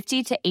being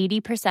 50 to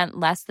 80%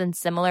 less than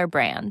similar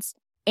brands.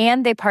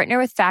 And they partner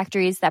with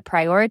factories that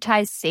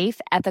prioritize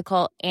safe,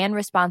 ethical, and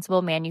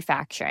responsible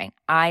manufacturing.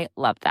 I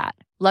love that.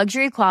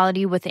 Luxury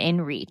quality within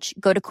reach.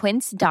 Go to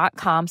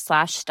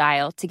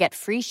quince.com/style to get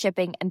free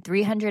shipping and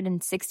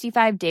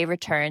 365-day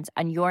returns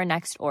on your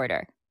next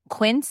order.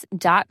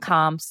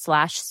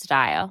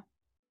 Quince.com/style.